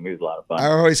playing with him. He was a lot of fun. I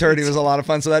always heard he was a lot of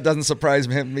fun, so that doesn't surprise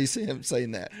me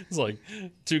saying that. It's like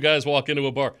 2 guys walk into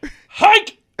a bar.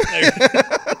 Hike!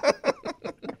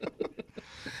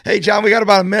 Hey, John, we got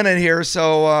about a minute here,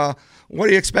 so what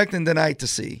are you expecting tonight to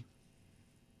see?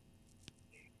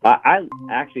 I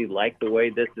actually like the way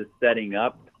this is setting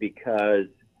up because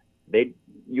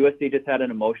USC just had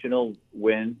an emotional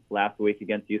win last week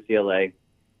against UCLA.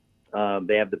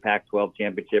 They have the Pac-12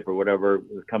 championship or whatever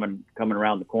is coming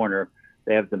around the corner.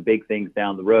 They have some big things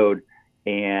down the road,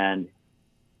 and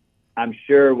I'm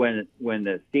sure when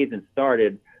the season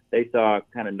started, they saw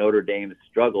kind of Notre Dame's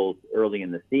struggles early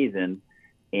in the season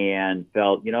and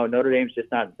felt, Notre Dame's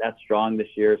just not that strong this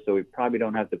year, so we probably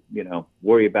don't have to,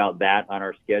 worry about that on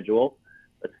our schedule.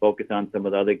 Let's focus on some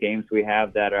of the other games we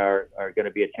have that are going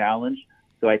to be a challenge.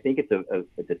 So I think it's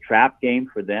a trap game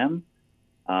for them.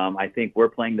 I think we're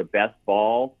playing the best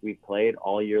ball we've played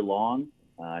all year long.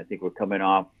 I think we're coming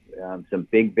off some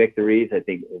big victories. I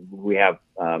think we have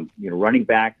running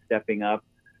back stepping up,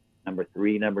 number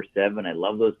 3, number 7. I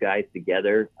love those guys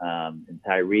together. And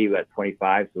Tyree at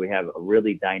 25, so we have a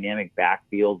really dynamic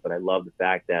backfield. But I love the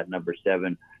fact that number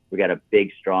 7, we got a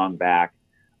big, strong back.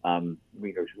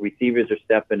 Receivers are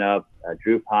stepping up.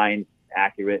 Drew Pines,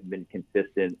 accurate and been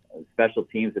consistent. Special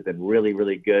teams have been really,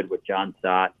 really good with John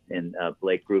Stott and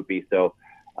Blake Grupe. So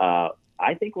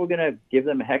I think we're going to give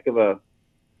them a heck of a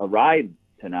ride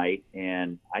tonight,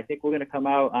 and I think we're going to come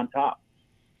out on top.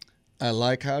 I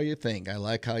like how you think.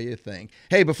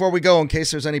 Hey, before we go, in case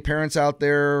there's any parents out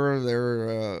there,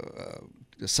 their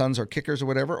sons are kickers or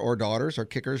whatever, or daughters are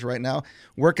kickers right now,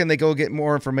 where can they go get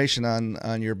more information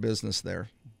on your business there,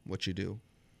 what you do?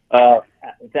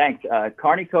 Thanks.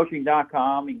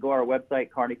 CarneyCoaching.com. You can go to our website,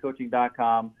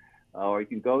 CarneyCoaching.com, or you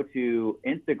can go to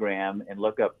Instagram and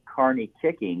look up Carney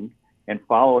Kicking and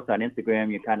follow us on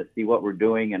Instagram. You kind of see what we're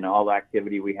doing and all the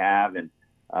activity we have. And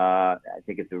I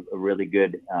think it's a really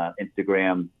good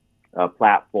Instagram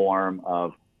platform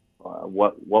of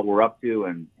what we're up to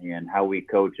and how we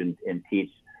coach and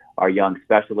teach our young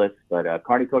specialists. But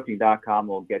CarneyCoaching.com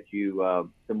will get you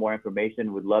some more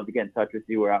information. We'd love to get in touch with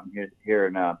you. We're out here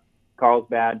in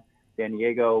Carlsbad, San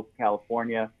Diego,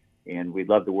 California, and we'd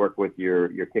love to work with your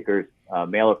kickers,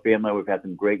 male or female. We've had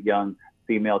some great young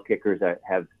female kickers that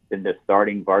have been the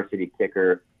starting varsity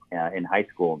kicker in high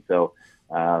school. And so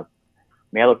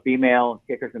male or female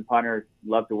kickers and punters,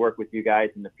 love to work with you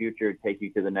guys in the future, take you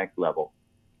to the next level.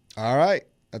 All right.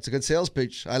 That's a good sales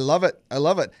pitch. I love it. I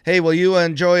love it. Hey, will you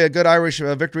enjoy a good Irish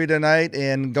victory tonight,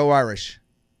 and go Irish?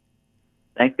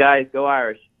 Thanks, guys. Go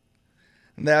Irish.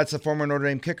 And that's the former Notre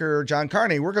Dame kicker, John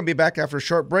Carney. We're going to be back after a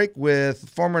short break with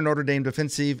former Notre Dame and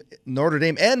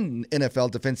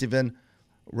NFL defensive end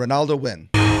Ronaldo Wynn.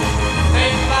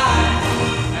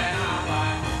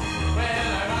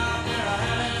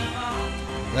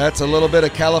 That's a little bit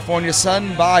of California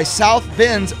Sun by South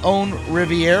Bend's own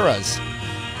Rivieras.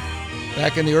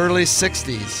 Back in the early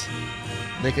 60s,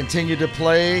 they continued to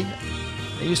play.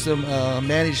 They used to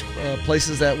manage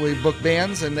places that we book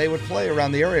bands, and they would play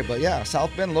around the area. But yeah,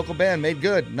 South Bend, local band, made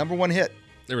good. #1 hit.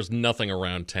 There was nothing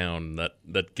around town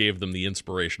that gave them the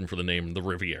inspiration for the name the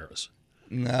Rivieras.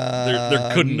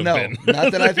 There couldn't have been.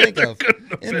 Not that I think of.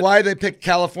 And why they picked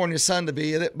California Sun to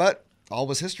be in it, but all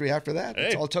was history after that.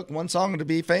 It all took one song to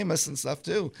be famous and stuff,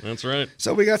 too. That's right.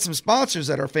 So we got some sponsors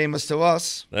that are famous to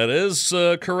us. That is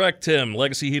correct, Tim.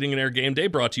 Legacy Heating and Air Game Day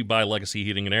brought to you by Legacy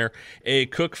Heating and Air, a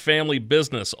Cook family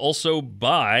business. Also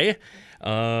by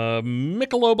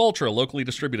Michelob Ultra, locally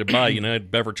distributed by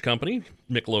United Beverage Company.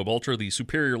 Michelob Ultra, the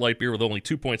superior light beer with only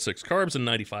 2.6 carbs and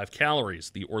 95 calories.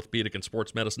 The Orthopedic and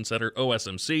Sports Medicine Center,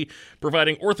 OSMC,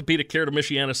 providing orthopedic care to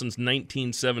Michiana since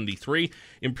 1973.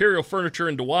 Imperial Furniture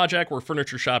in Dowagiac, where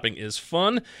furniture shopping is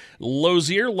fun.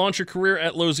 Lozier, launch your career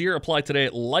at Lozier. Apply today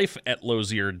at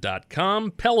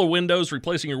life@lozier.com. Pella Windows,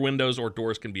 replacing your windows or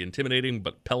doors can be intimidating,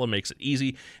 but Pella makes it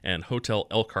easy. And Hotel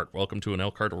Elkhart, welcome to an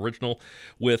Elkhart original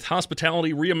with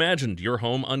hospitality reimagined, your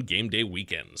home on game day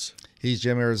weekends. He's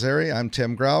Jim Irizarry. I'm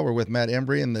Tim Grau. We're with Matt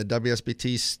Embry in the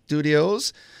WSBT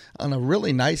studios on a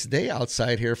really nice day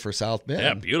outside here for South Bend.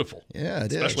 Yeah, beautiful. Yeah,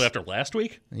 it Especially after last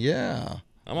week. Yeah.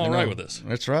 I'm all right with this.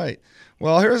 That's right.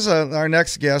 Well, here's our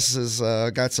next guest has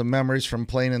got some memories from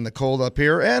playing in the cold up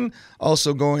here and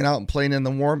also going out and playing in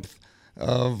the warmth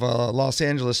of Los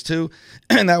Angeles, too.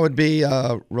 And that would be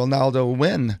Ronaldo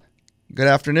Wynn. Good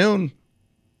afternoon.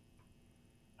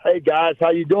 Hey guys,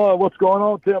 how you doing? What's going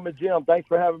on, Tim and Jim? Thanks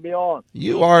for having me on.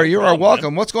 You are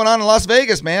welcome. What's going on in Las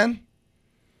Vegas, man?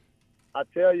 I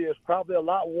tell you, it's probably a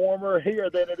lot warmer here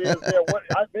than it is there.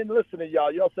 I've been listening to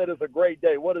y'all. Y'all said it's a great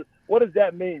day. What does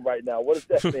that mean right now? What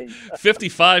does that mean?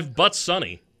 55 but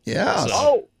sunny. Yeah. So.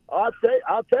 Oh,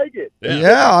 I'll take it.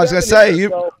 Yeah, I was gonna say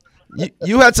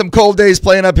you had some cold days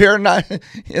playing up here,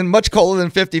 and much colder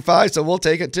than 55. So we'll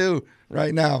take it too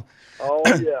right now. Oh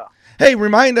yeah. Hey,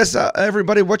 remind us,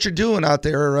 everybody, what you're doing out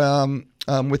there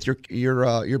with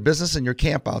your business and your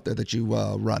camp out there that you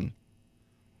run.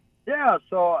 Yeah,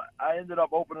 so I ended up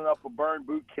opening up a burn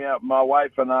boot camp. My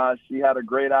wife and I, she had a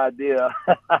great idea.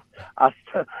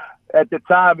 At the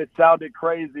time, it sounded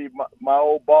crazy. My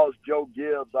old boss, Joe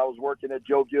Gibbs, I was working at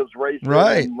Joe Gibbs Racing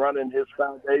and running his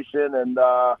foundation, and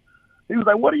he was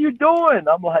like, "What are you doing?"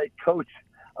 I'm like, "Coach,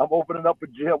 I'm opening up a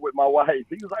gym with my wife."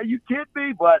 He was like, "You kidding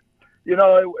me?" But you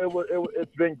know,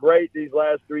 it's been great these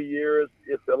last 3 years.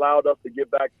 It's allowed us to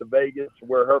get back to Vegas,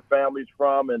 where her family's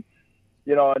from, and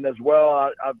you know, and as well,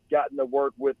 I've gotten to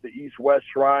work with the East-West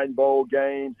Shrine Bowl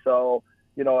game. So,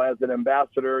 you know, as an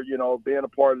ambassador, you know, being a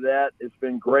part of that, it's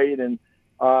been great. And,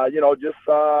 you know, just,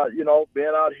 you know,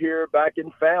 being out here back in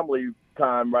family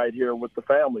time right here with the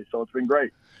family. So it's been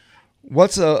great.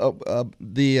 What's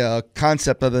the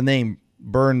concept of the name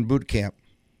Burn Boot Camp?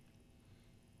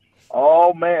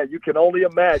 Oh, man, you can only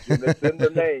imagine. It's in the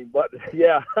name. But,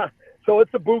 yeah, so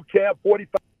it's a boot camp,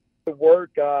 45 to work.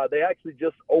 They actually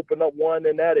just opened up one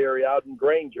in that area out in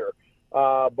Granger.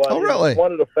 But really? It's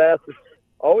one of the fastest.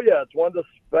 Oh, yeah, it's one of the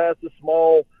fastest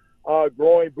small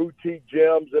growing boutique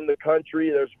gyms in the country.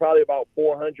 There's probably about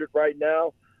 400 right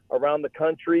now around the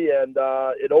country, and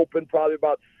it opened probably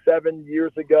about 7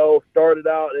 years ago. Started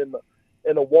out in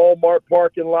a Walmart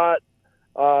parking lot,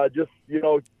 just, you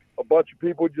know, a bunch of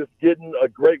people just getting a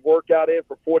great workout in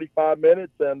for 45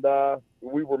 minutes, and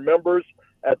we were members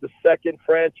at the second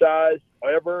franchise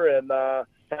ever, and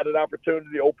had an opportunity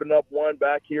to open up one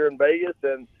back here in Vegas,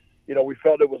 and you know, we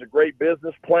felt it was a great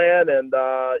business plan, and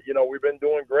you know, we've been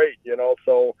doing great, you know.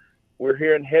 So we're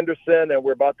here in Henderson, and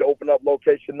we're about to open up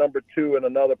location number 2 in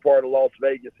another part of Las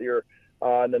Vegas here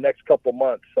in the next couple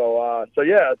months. So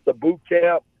yeah, it's a boot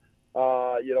camp,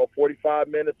 you know, 45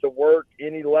 minutes of work,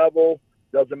 any level.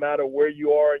 Doesn't matter where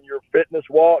you are in your fitness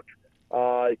walk,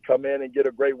 come in and get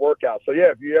a great workout. So yeah,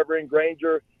 if you're ever in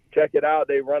Granger, check it out.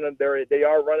 They are running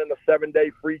a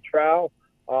 7-day free trial,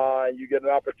 and you get an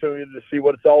opportunity to see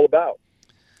what it's all about.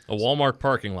 A Walmart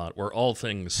parking lot where all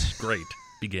things great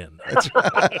begin.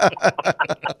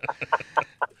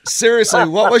 Seriously,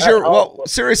 what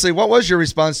was your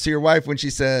response to your wife when she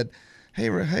said, "Hey,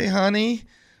 honey,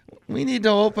 We need to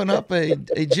open up a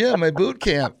gym, a boot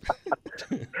camp.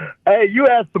 Hey, you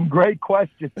asked some great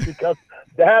questions because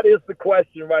that is the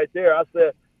question right there. I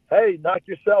said, hey, knock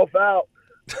yourself out.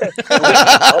 Have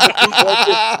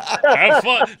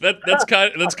fun. That's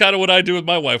kind of what I do with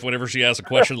my wife whenever she asks a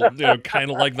question, kind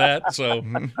of like that. So,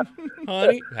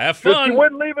 honey, have fun. She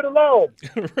wouldn't leave it alone.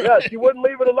 Right. Yeah, she wouldn't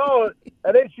leave it alone.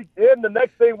 And then the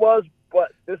next thing was,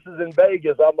 but this is in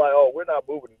Vegas. I'm like, oh, we're not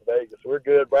moving to Vegas. We're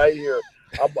good right here.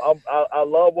 I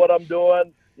love what I'm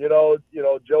doing. You know,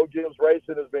 Joe Gibbs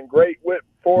Racing has been great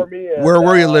for me. And, where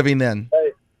were you living then?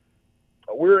 Hey,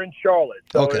 we're in Charlotte.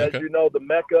 So as you know, the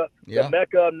Mecca of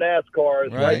NASCAR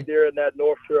is right there in that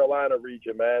North Carolina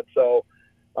region, man. So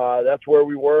that's where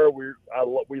we were.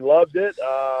 We loved it,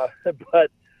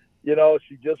 but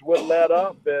she just wouldn't let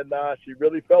up, and she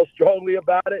really felt strongly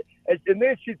about it. And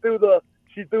then she threw the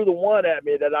one at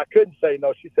me that I couldn't say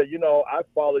no. She said, I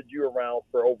followed you around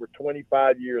for over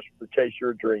 25 years to chase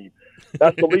your dream.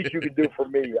 That's the least you can do for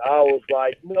me. I was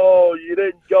like, no, you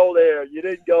didn't go there. You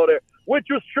didn't go there, which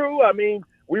was true. I mean,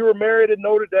 we were married in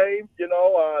Notre Dame.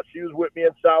 She was with me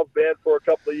in South Bend for a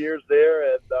couple of years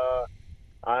there. And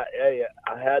I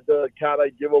had to kind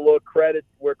of give a little credit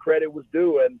where credit was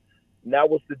due. And that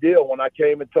was the deal. When I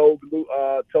came and told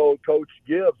Coach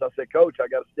Gibbs, I said, Coach, I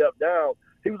got to step down.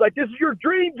 He was like, this is your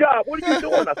dream job. What are you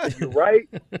doing? I said, you're right.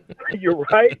 You're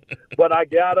right. But I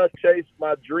got to chase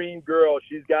my dream girl.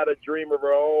 She's got a dream of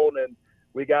her own, and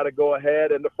we got to go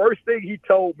ahead. And the first thing he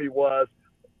told me was,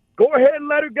 go ahead and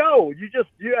let her go. He said,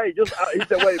 wait a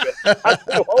minute. I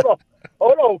said, hold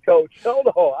on, Coach. Hold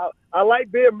on. I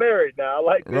like being married now. I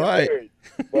like being married.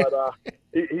 But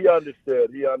he understood.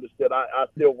 He understood. I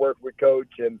still work with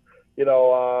Coach, and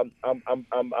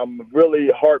I'm really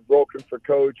heartbroken for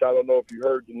Coach. I don't know if you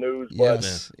heard the news, but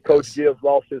Coach Gibbs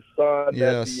lost his son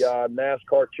at the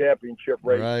NASCAR championship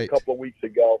race a couple of weeks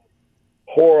ago.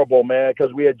 Horrible, man,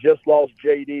 because we had just lost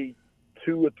JD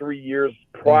 2 or 3 years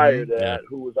prior to that,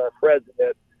 who was our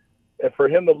president. And for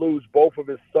him to lose both of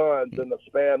his sons in the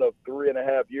span of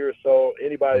 3.5 years. So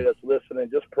anybody that's listening,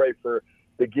 just pray for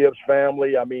the Gibbs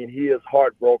family. I mean, he is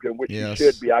heartbroken, which he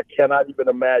should be. I cannot even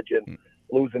imagine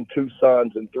losing 2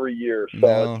 sons in 3 years.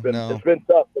 So it's been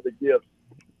tough for the Gibbs.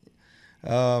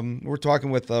 We're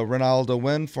talking with Ronaldo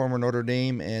Wynn, former Notre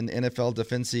Dame and NFL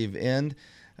defensive end.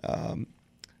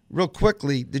 Real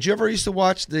quickly, did you ever used to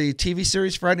watch the TV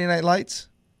series Friday Night Lights?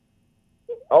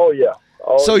 Oh, yeah.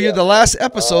 The last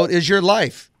episode is your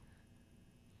life.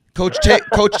 Coach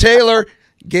Taylor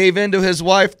gave in to his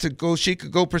wife she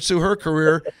could go pursue her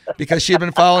career because she had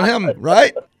been following him,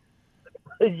 right?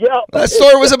 Yeah. That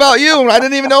story was about you, and I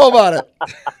didn't even know about it.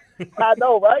 I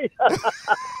know, right?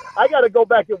 I got to go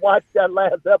back and watch that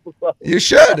last episode. You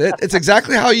should. It's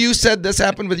exactly how you said this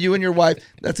happened with you and your wife.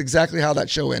 That's exactly how that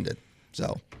show ended.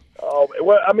 So.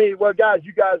 Guys,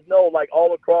 you guys know, like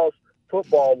all across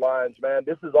football lines, man,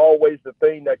 this is always the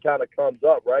thing that kind of comes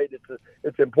up, right?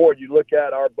 It's important. You look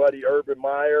at our buddy Urban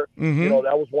Meyer.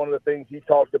 That was one of the things he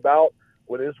talked about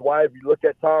with his wife. You look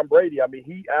at Tom Brady. I mean,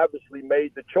 he obviously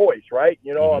made the choice, right?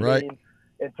 I mean,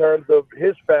 in terms of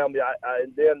his family,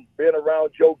 and then being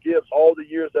around Joe Gibbs all the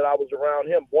years that I was around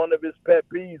him, one of his pet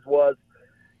peeves was,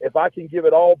 if I can give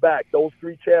it all back, those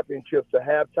 3 championships, to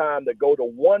have time to go to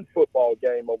one football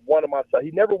game of one of my sons. He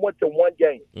never went to one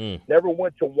game, never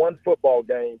went to one football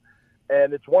game.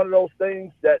 And it's one of those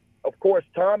things that, of course,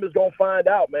 Tom is going to find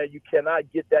out, man. You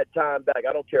cannot get that time back.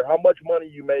 I don't care how much money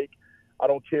you make. I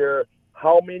don't care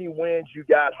how many wins you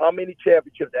got, how many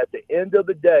championships. At the end of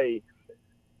the day,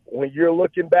 when you're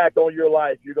looking back on your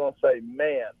life, you're going to say,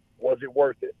 man, was it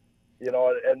worth it?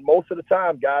 And most of the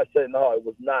time, guys say, no, it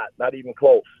was not even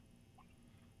close.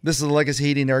 This is the Legacy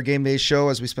Heating Air Game Day show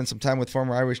as we spend some time with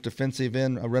former Irish defensive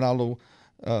end Ronaldo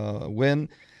Wynn.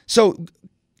 So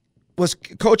was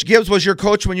Coach Gibbs was your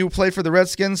coach when you played for the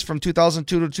Redskins from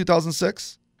 2002 to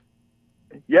 2006?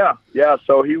 Yeah.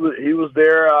 So he was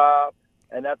there,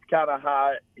 and that's kind of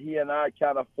how he and I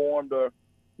kind of formed a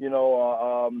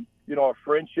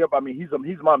friendship. I mean, he's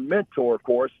my mentor, of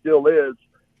course, still is.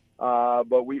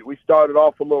 But we started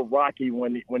off a little rocky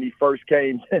when he first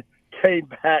came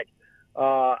back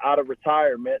out of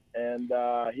retirement, and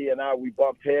he and I, we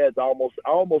bumped heads. I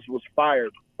almost was fired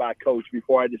by Coach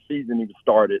before the season even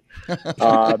started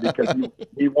because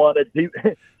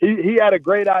he had a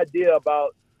great idea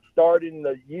about starting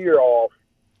the year off,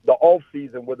 the off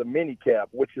season, with a mini camp,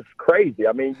 which is crazy.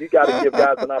 I mean, you got to give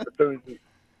guys an opportunity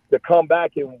to come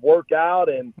back and work out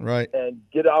and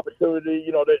get an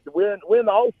opportunity. We're in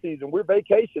the off season, we're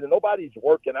vacationing, nobody's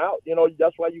working out.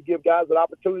 That's why you give guys an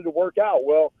opportunity to work out.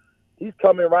 Well, he's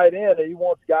coming right in, and he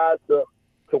wants guys to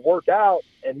to work out,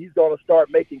 and he's going to start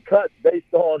making cuts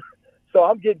based on. So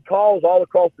I'm getting calls all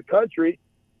across the country,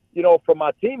 from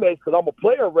my teammates because I'm a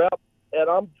player rep, and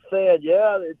I'm saying,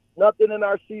 yeah, it's nothing in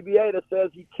our CBA that says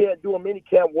you can't do a mini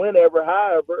camp whenever,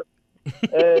 however.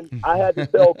 And I had to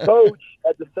tell Coach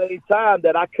at the same time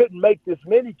that I couldn't make this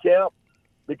mini camp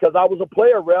because I was a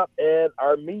player rep, and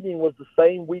our meeting was the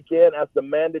same weekend as the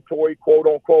mandatory quote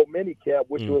unquote mini camp,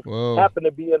 which happened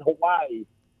to be in Hawaii.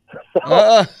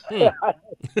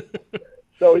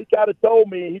 So he kind of told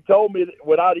me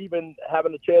without even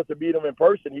having a chance to meet him in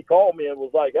person, he called me and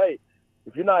was like, hey,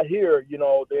 if you're not here,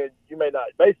 then you may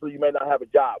not have a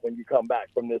job when you come back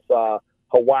from this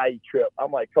Hawaii trip.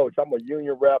 I'm like, Coach, I'm a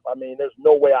union rep. I mean, there's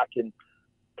no way I can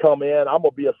come in. I'm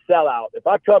going to be a sellout. If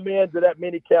I come into that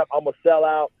mini camp, I'm a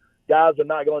sellout. Guys are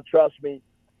not going to trust me.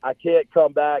 I can't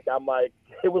come back. I'm like,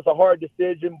 it was a hard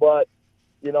decision, but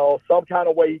some kind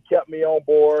of way he kept me on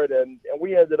board, and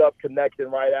we ended up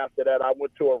connecting right after that. I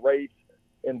went to a race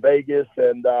in Vegas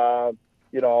and,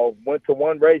 went to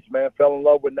one race, man, fell in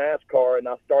love with NASCAR, and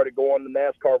I started going to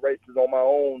NASCAR races on my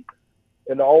own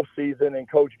in the off season. And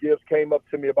Coach Gibbs came up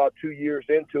to me about 2 years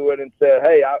into it and said,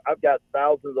 hey, I've got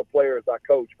thousands of players I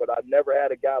coach, but I've never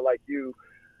had a guy like you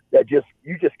that you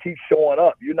just keep showing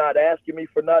up. You're not asking me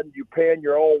for nothing. You're paying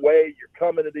your own way. You're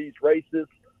coming to these races.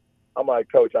 I'm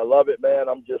like, Coach, I love it, man.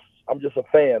 I'm just a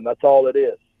fan. That's all it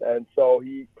is. And so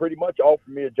he pretty much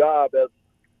offered me a job to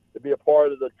be a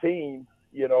part of the team,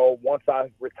 once I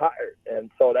retired.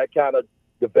 And so that kind of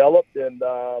developed. And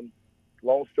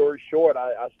long story short,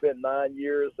 I spent 9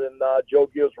 years in Joe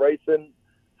Gibbs Racing,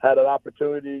 had an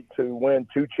opportunity to win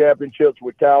 2 championships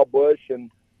with Kyle Busch and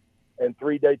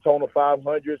 3 Daytona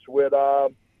 500s with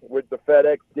the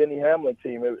FedEx Denny Hamlin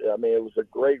team. It was a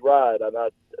great ride, and I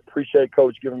appreciate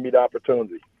Coach giving me the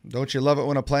opportunity. Don't you love it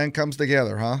when a plan comes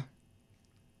together, huh?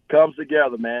 Comes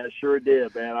together, man. It sure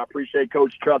did, man. I appreciate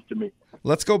Coach trusting me.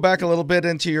 Let's go back a little bit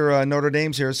into your Notre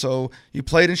Dame's here. So you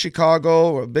played in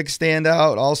Chicago, a big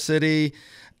standout, all-city.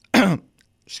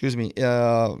 Excuse me.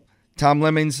 Tom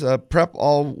Lemming's prep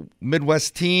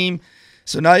all-Midwest team.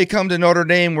 So now you come to Notre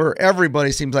Dame where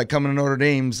everybody seems like coming to Notre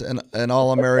Dame's an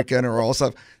All-American or all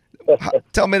stuff.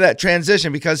 Tell me that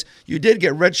transition, because you did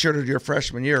get redshirted your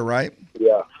freshman year, right?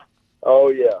 Yeah. Oh,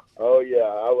 yeah.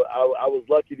 I was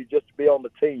lucky to just be on the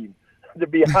team, to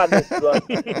be honest.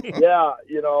 Yeah,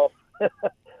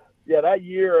 yeah, that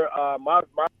year, my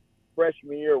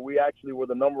freshman year, we actually were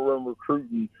the number 1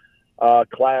 recruiting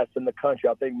class in the country.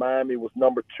 I think Miami was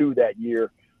number 2 that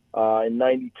year. In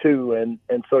 92.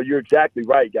 And so you're exactly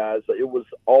right, guys. It was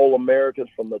all Americans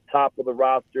from the top of the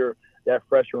roster, that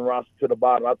freshman roster, to the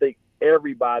bottom. I think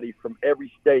everybody from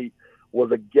every state was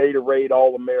a Gatorade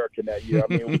All-American that year.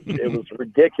 I mean, it was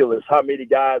ridiculous how many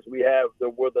guys we have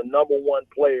that were the number 1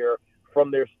 player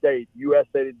from their state,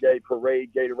 USA Today,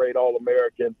 Parade, Gatorade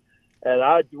All-American. And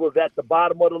I was at the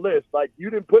bottom of the list. Like, you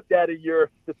didn't put that in your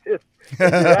statistics, your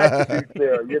attributes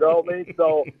there, you know what I mean?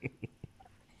 So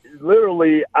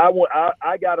literally,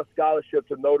 I got a scholarship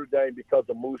to Notre Dame because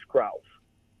of Moose Krause.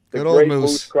 Good old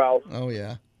Moose. Krause. Oh,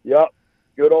 yeah. Yep.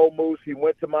 Good old Moose. He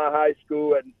went to my high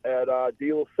school at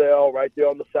De La Salle, right there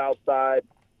on the south side,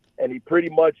 and he pretty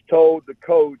much told the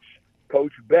coach,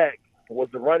 Coach Beck, was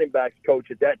the running backs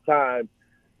coach at that time,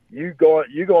 you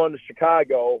going to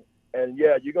Chicago, and,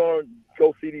 yeah, you're going to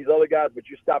go see these other guys, but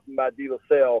you're stopping by De La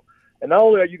Salle. And not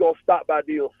only are you going to stop by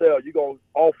De La Salle, you're going to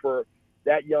offer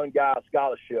that young guy a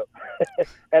scholarship.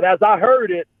 And as I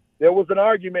heard it, there was an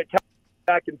argument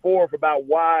back and forth about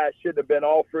why I shouldn't have been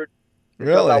offered.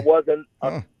 Really? I wasn't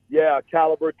a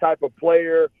caliber type of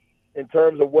player in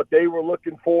terms of what they were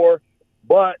looking for.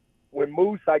 But when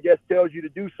Moose, I guess, tells you to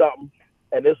do something,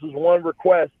 and this is one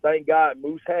request, thank God,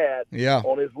 Moose had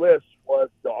on his list, was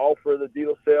to offer the De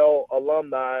La Salle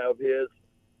alumni of his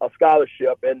a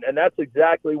scholarship. And that's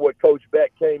exactly what Coach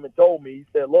Beck came and told me. He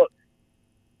said, look,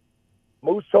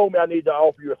 Moose told me I need to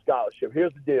offer you a scholarship.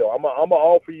 Here's the deal. I'm gonna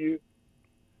offer you,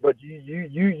 but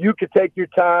you could take your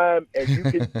time, and you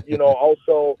could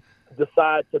also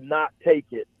decide to not take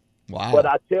it. Wow. But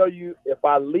I tell you, if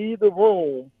I leave the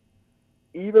room,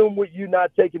 even with you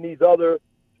not taking these other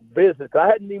visits, I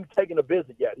hadn't even taken a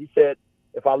visit yet. He said,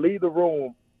 if I leave the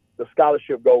room, the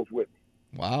scholarship goes with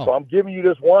me. Wow. So I'm giving you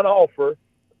this one offer.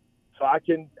 So I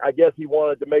guess he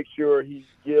wanted to make sure he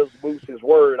gives Moose his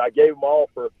word. I gave him an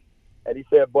offer. And he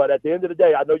said, but at the end of the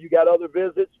day, I know you got other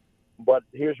visits, but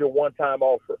here's your one-time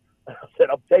offer. I said,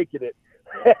 I'm taking it.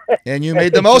 And you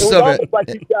made the most of it. Like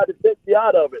you tried to take me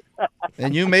out of it.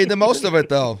 And you made the most of it,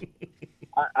 though.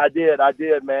 I did,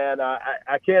 man.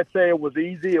 I can't say it was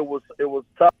easy. It was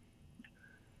tough.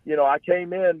 I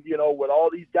came in, with all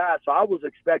these guys, so I was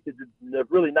expected to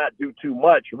really not do too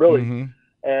much, really. Mm-hmm.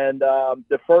 And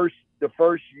the first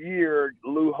year,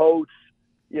 Lou Holtz,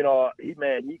 he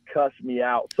cussed me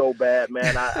out so bad,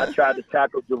 man. I tried to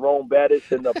tackle Jerome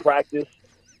Bettis in the practice.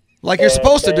 Like you're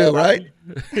supposed to do, right?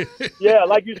 Yeah,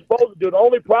 like you're supposed to do. The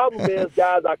only problem is,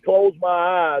 guys, I closed my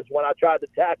eyes when I tried to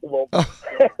tackle them.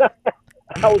 Oh.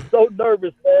 I was so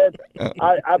nervous, man.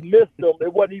 I missed them.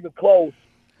 It wasn't even close.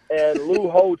 And Lou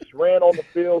Holtz ran on the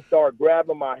field, started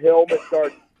grabbing my helmet,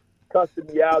 started cussing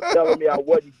me out, telling me I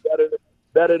wasn't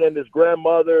better than his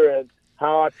grandmother and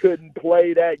how I couldn't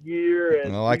play that year.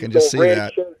 And I can just see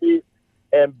that.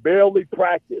 And barely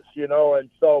practiced, And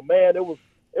so, man, it was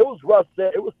rough.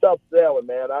 It was tough sailing,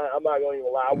 man. I'm not going to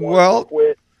even lie. I wanted to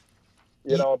quit,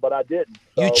 but I didn't.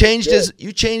 So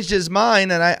you changed his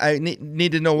mind, and I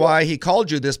need to know why he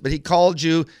called you this, but he called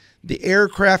you the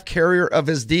aircraft carrier of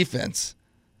his defense.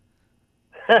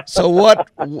 So what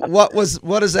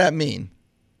does that mean?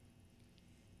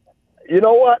 You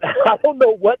know what? I don't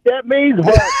know what that means,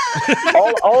 but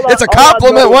it's a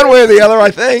compliment one way or the other,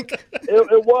 I think.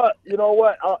 It was. You know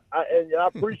what? I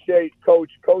appreciate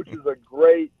Coach. Coach is a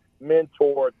great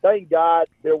mentor. Thank God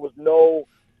there was no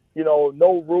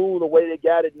rule the way they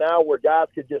got it now where guys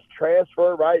could just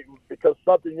transfer, right? Because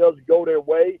something doesn't go their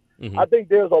way. Mm-hmm. I think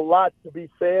there's a lot to be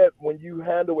said when you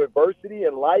handle adversity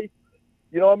in life.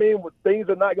 You know what I mean? When things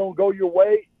are not going to go your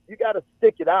way, you got to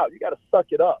stick it out. You got to suck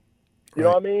it up. You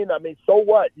know what I mean? So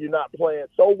what? You're not playing.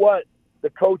 So what? The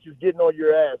coach is getting on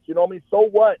your ass. You know what I mean? So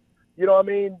what? You know what I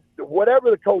mean?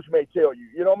 Whatever the coach may tell you.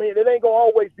 You know what I mean? It ain't going to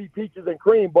always be peaches and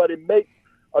cream, but it makes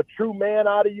a true man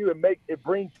out of you. It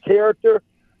brings character.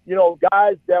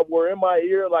 Guys that were in my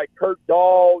ear like Kurt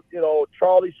Dahl,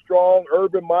 Charlie Strong,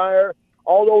 Urban Meyer,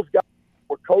 all those guys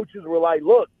where coaches were like,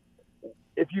 look,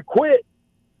 if you quit,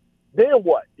 then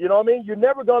what? You know what I mean? You're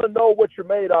never going to know what you're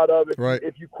made out of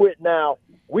if you quit now.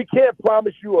 We can't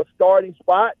promise you a starting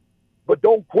spot, but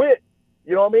don't quit.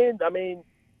 You know what I mean?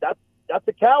 That's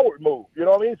a coward move. You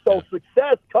know what I mean? So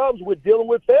success comes with dealing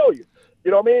with failure.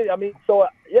 You know what I mean? So,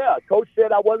 yeah, coach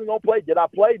said I wasn't going to play. Did I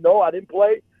play? No, I didn't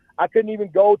play. I couldn't even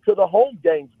go to the home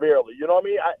games barely. You know what I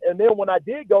mean? And then when I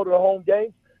did go to the home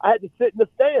games, I had to sit in the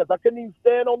stands. I couldn't even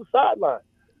stand on the sideline.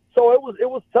 So it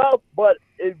was tough, but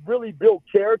it really built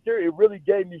character. It really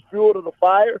gave me fuel to the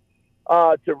fire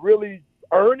to really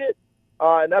earn it.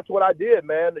 And that's what I did,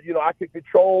 man. I could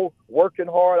control working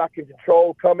hard. I could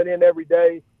control coming in every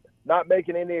day, not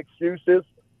making any excuses.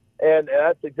 And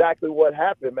that's exactly what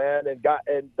happened, man.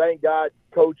 And thank God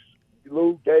Coach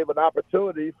Lou gave an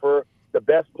opportunity for the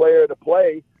best player to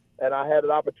play. And I had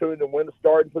an opportunity to win the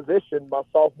starting position my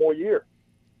sophomore year.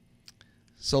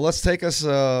 So let's take us,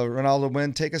 Ronaldo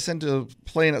Wynn, take us into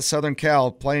playing at Southern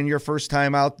Cal, playing your first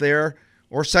time out there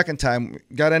or second time.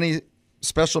 Got any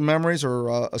special memories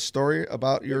or a story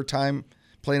about your time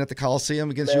playing at the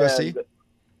Coliseum against USC?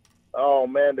 Oh,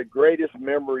 man, the greatest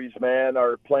memories, man,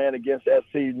 are playing against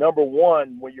SC. Number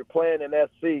one, when you're playing in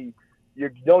SC,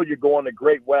 you're going to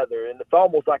great weather, and it's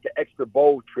almost like an extra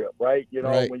bowl trip, right?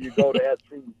 When you go to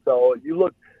SC. So you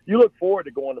look forward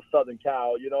to going to Southern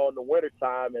Cal, in the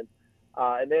wintertime.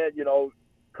 And then,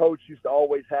 Coach used to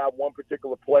always have one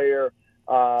particular player.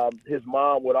 His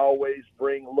mom would always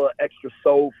bring a little extra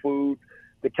soul food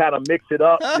to kind of mix it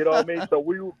up. You know what I mean? So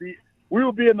we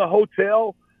would be in the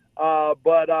hotel.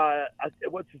 But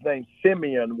what's his name?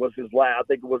 Simeon was his last. I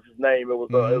think it was his name. It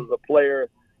was a player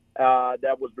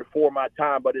that was before my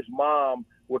time. But his mom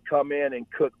would come in and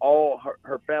cook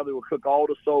her family would cook all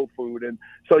the soul food, and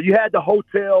so you had the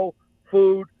hotel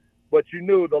food. But you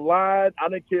knew the line. I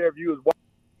didn't care if you was white,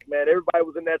 man. Everybody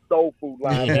was in that soul food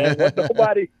line, man.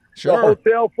 Nobody, sure. The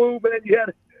hotel food, man. You had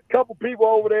a couple people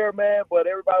over there, man, but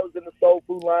everybody was in the soul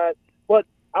food line. But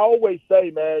I always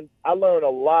say, man, I learned a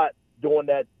lot during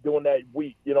that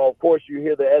week. Of course, you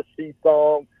hear the SC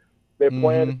song. They're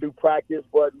playing it through practice.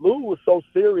 But Lou was so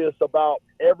serious about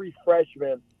every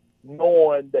freshman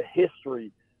knowing the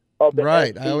history of the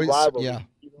SC rivalry. Yeah.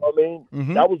 You know what I mean?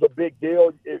 Mm-hmm. That was a big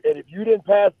deal. And if you didn't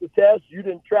pass the test, you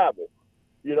didn't travel,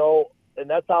 and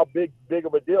that's how big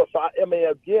of a deal. So,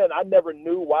 again, I never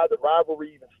knew why the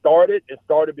rivalry even started. It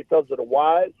started because of the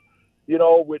wives,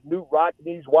 with Knute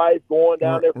Rockne's wife going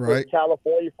down there from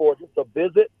California for just a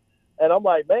visit. And I'm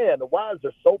like, man, the wives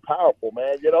are so powerful,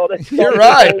 man. You're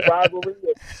right. The whole rivalry.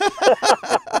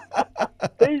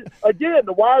 See, again,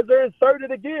 the wives are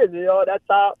inserted again. That's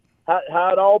how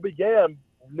it all began.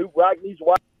 Knute Rockne's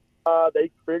wife, they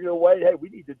figured a way, hey, we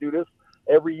need to do this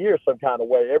every year some kind of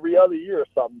way, every other year or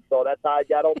something. So that's how I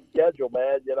got on the schedule,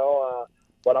 man,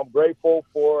 But I'm grateful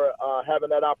for having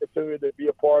that opportunity to be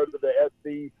a part of the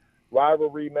SC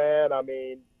rivalry, man. I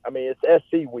mean, it's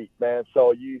SC week, man.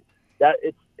 So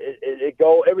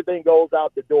everything goes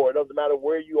out the door. It doesn't matter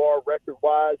where you are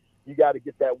record-wise. You got to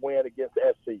get that win against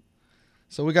SC.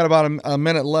 So we got about a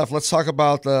minute left. Let's talk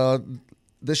about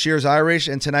this year's Irish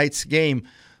and tonight's game.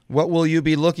 What will you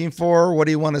be looking for? What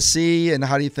do you want to see? And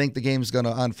how do you think the game's going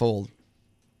to unfold?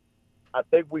 I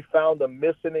think we found a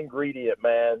missing ingredient,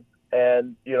 man.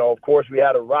 And, of course, we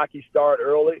had a rocky start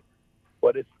early,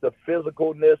 but it's the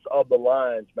physicalness of the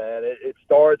lines, man. It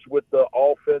starts with the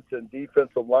offense and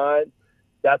defensive line.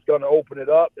 That's going to open it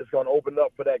up. It's going to open it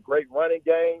up for that great running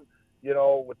game,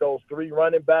 with those three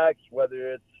running backs,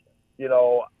 whether it's,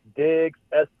 Diggs,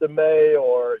 Estime,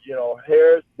 or,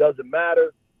 Harris, doesn't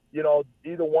matter.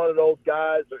 Either one of those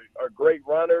guys are great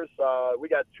runners. We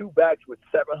got two backs with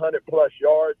 700-plus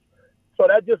yards. So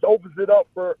that just opens it up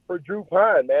for Drew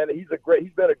Pyne, man. He's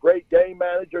been a great game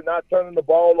manager, not turning the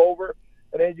ball over.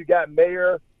 And then you got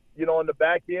Mayer, on the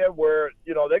back end where,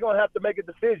 they're going to have to make a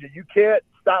decision. You can't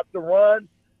stop the run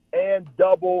and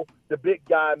double the big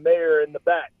guy Mayer in the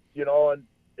back, and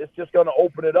it's just going to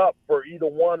open it up for either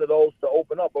one of those to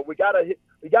open up. But we got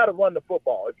to run the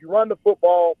football. If you run the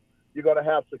football, you're going to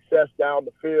have success down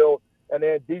the field. And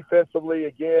then defensively,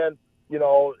 again,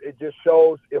 it just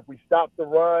shows if we stop the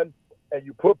run and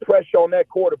you put pressure on that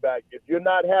quarterback, if you're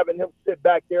not having him sit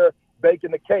back there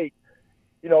baking the cake,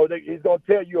 he's going to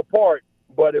tear you apart.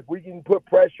 But if we can put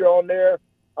pressure on there,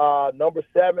 number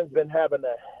 7's been having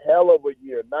a hell of a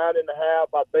year, 9.5,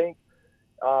 I think,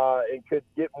 and could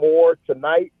get more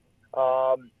tonight,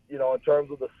 in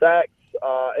terms of the sacks.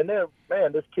 And then,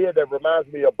 man, this kid that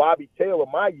reminds me of Bobby Taylor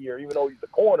my year, even though he's a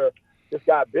corner, this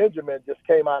guy Benjamin just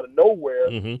came out of nowhere.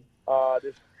 Mm-hmm.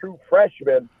 This true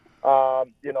freshman,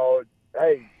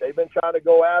 hey, they've been trying to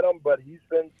go at him, but he's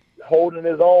been holding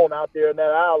his own out there in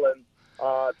that island.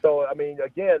 So, I mean,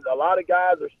 again, a lot of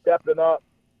guys are stepping up,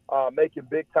 making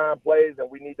big-time plays,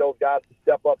 and we need those guys to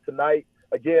step up tonight.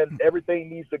 Again, everything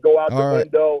needs to go out the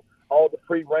window, all the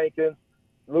pre-rankings.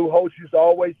 Lou Holtz used to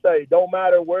always say, don't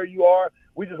matter where you are,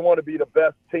 we just want to be the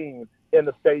best team in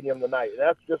the stadium tonight. And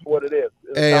that's just what it is.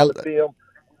 It's a Coliseum.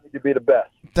 We need to be the best.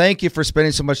 Thank you for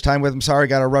spending so much time with him. Sorry I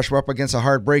got to rush. We're up against a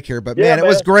hard break here. But, man, it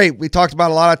was great. We talked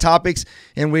about a lot of topics,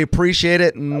 and we appreciate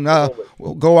it. And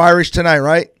we'll go Irish tonight,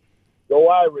 right? Go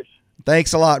Irish.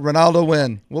 Thanks a lot. Ronaldo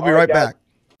win. We'll be right back.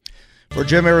 For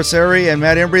Jim Araceri and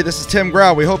Matt Embry, this is Tim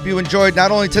Grau. We hope you enjoyed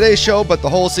not only today's show, but the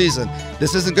whole season.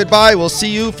 This isn't goodbye. We'll see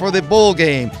you for the bowl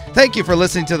game. Thank you for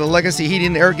listening to the Legacy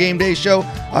Heating Air Game Day show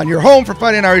on your home for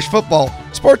Fighting Irish football.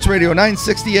 Sports Radio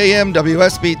 960 AM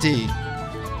WSBT.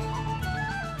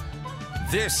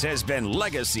 This has been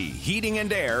Legacy Heating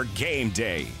and Air Game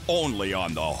Day, only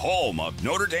on the home of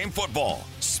Notre Dame football.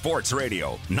 Sports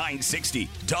Radio 960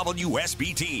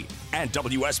 WSBT and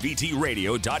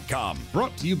WSBTradio.com.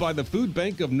 Brought to you by the Food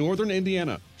Bank of Northern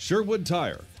Indiana, Sherwood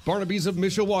Tire, Barnaby's of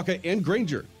Mishawaka and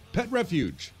Granger, Pet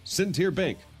Refuge, Centier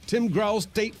Bank, Tim Grau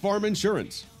State Farm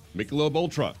Insurance, Michelob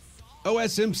Ultra,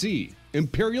 OSMC,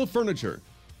 Imperial Furniture,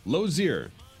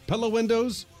 Lozier, Pella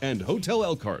Windows, and Hotel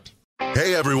Elkhart.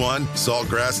 Hey everyone,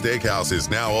 Saltgrass Steakhouse is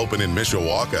now open in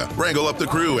Mishawaka. Wrangle up the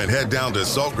crew and head down to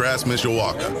Saltgrass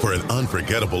Mishawaka for an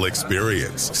unforgettable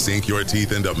experience. Sink your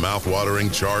teeth into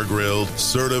mouth-watering char-grilled,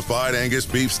 certified Angus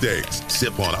beef steaks.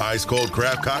 Sip on ice-cold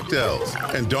craft cocktails.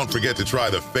 And don't forget to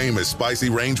try the famous spicy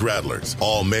range rattlers,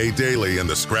 all made daily in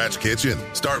the Scratch Kitchen.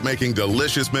 Start making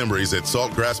delicious memories at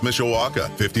Saltgrass Mishawaka,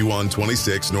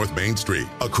 5126 North Main Street,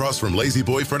 across from Lazy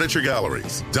Boy Furniture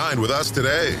Galleries. Dine with us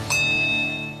today.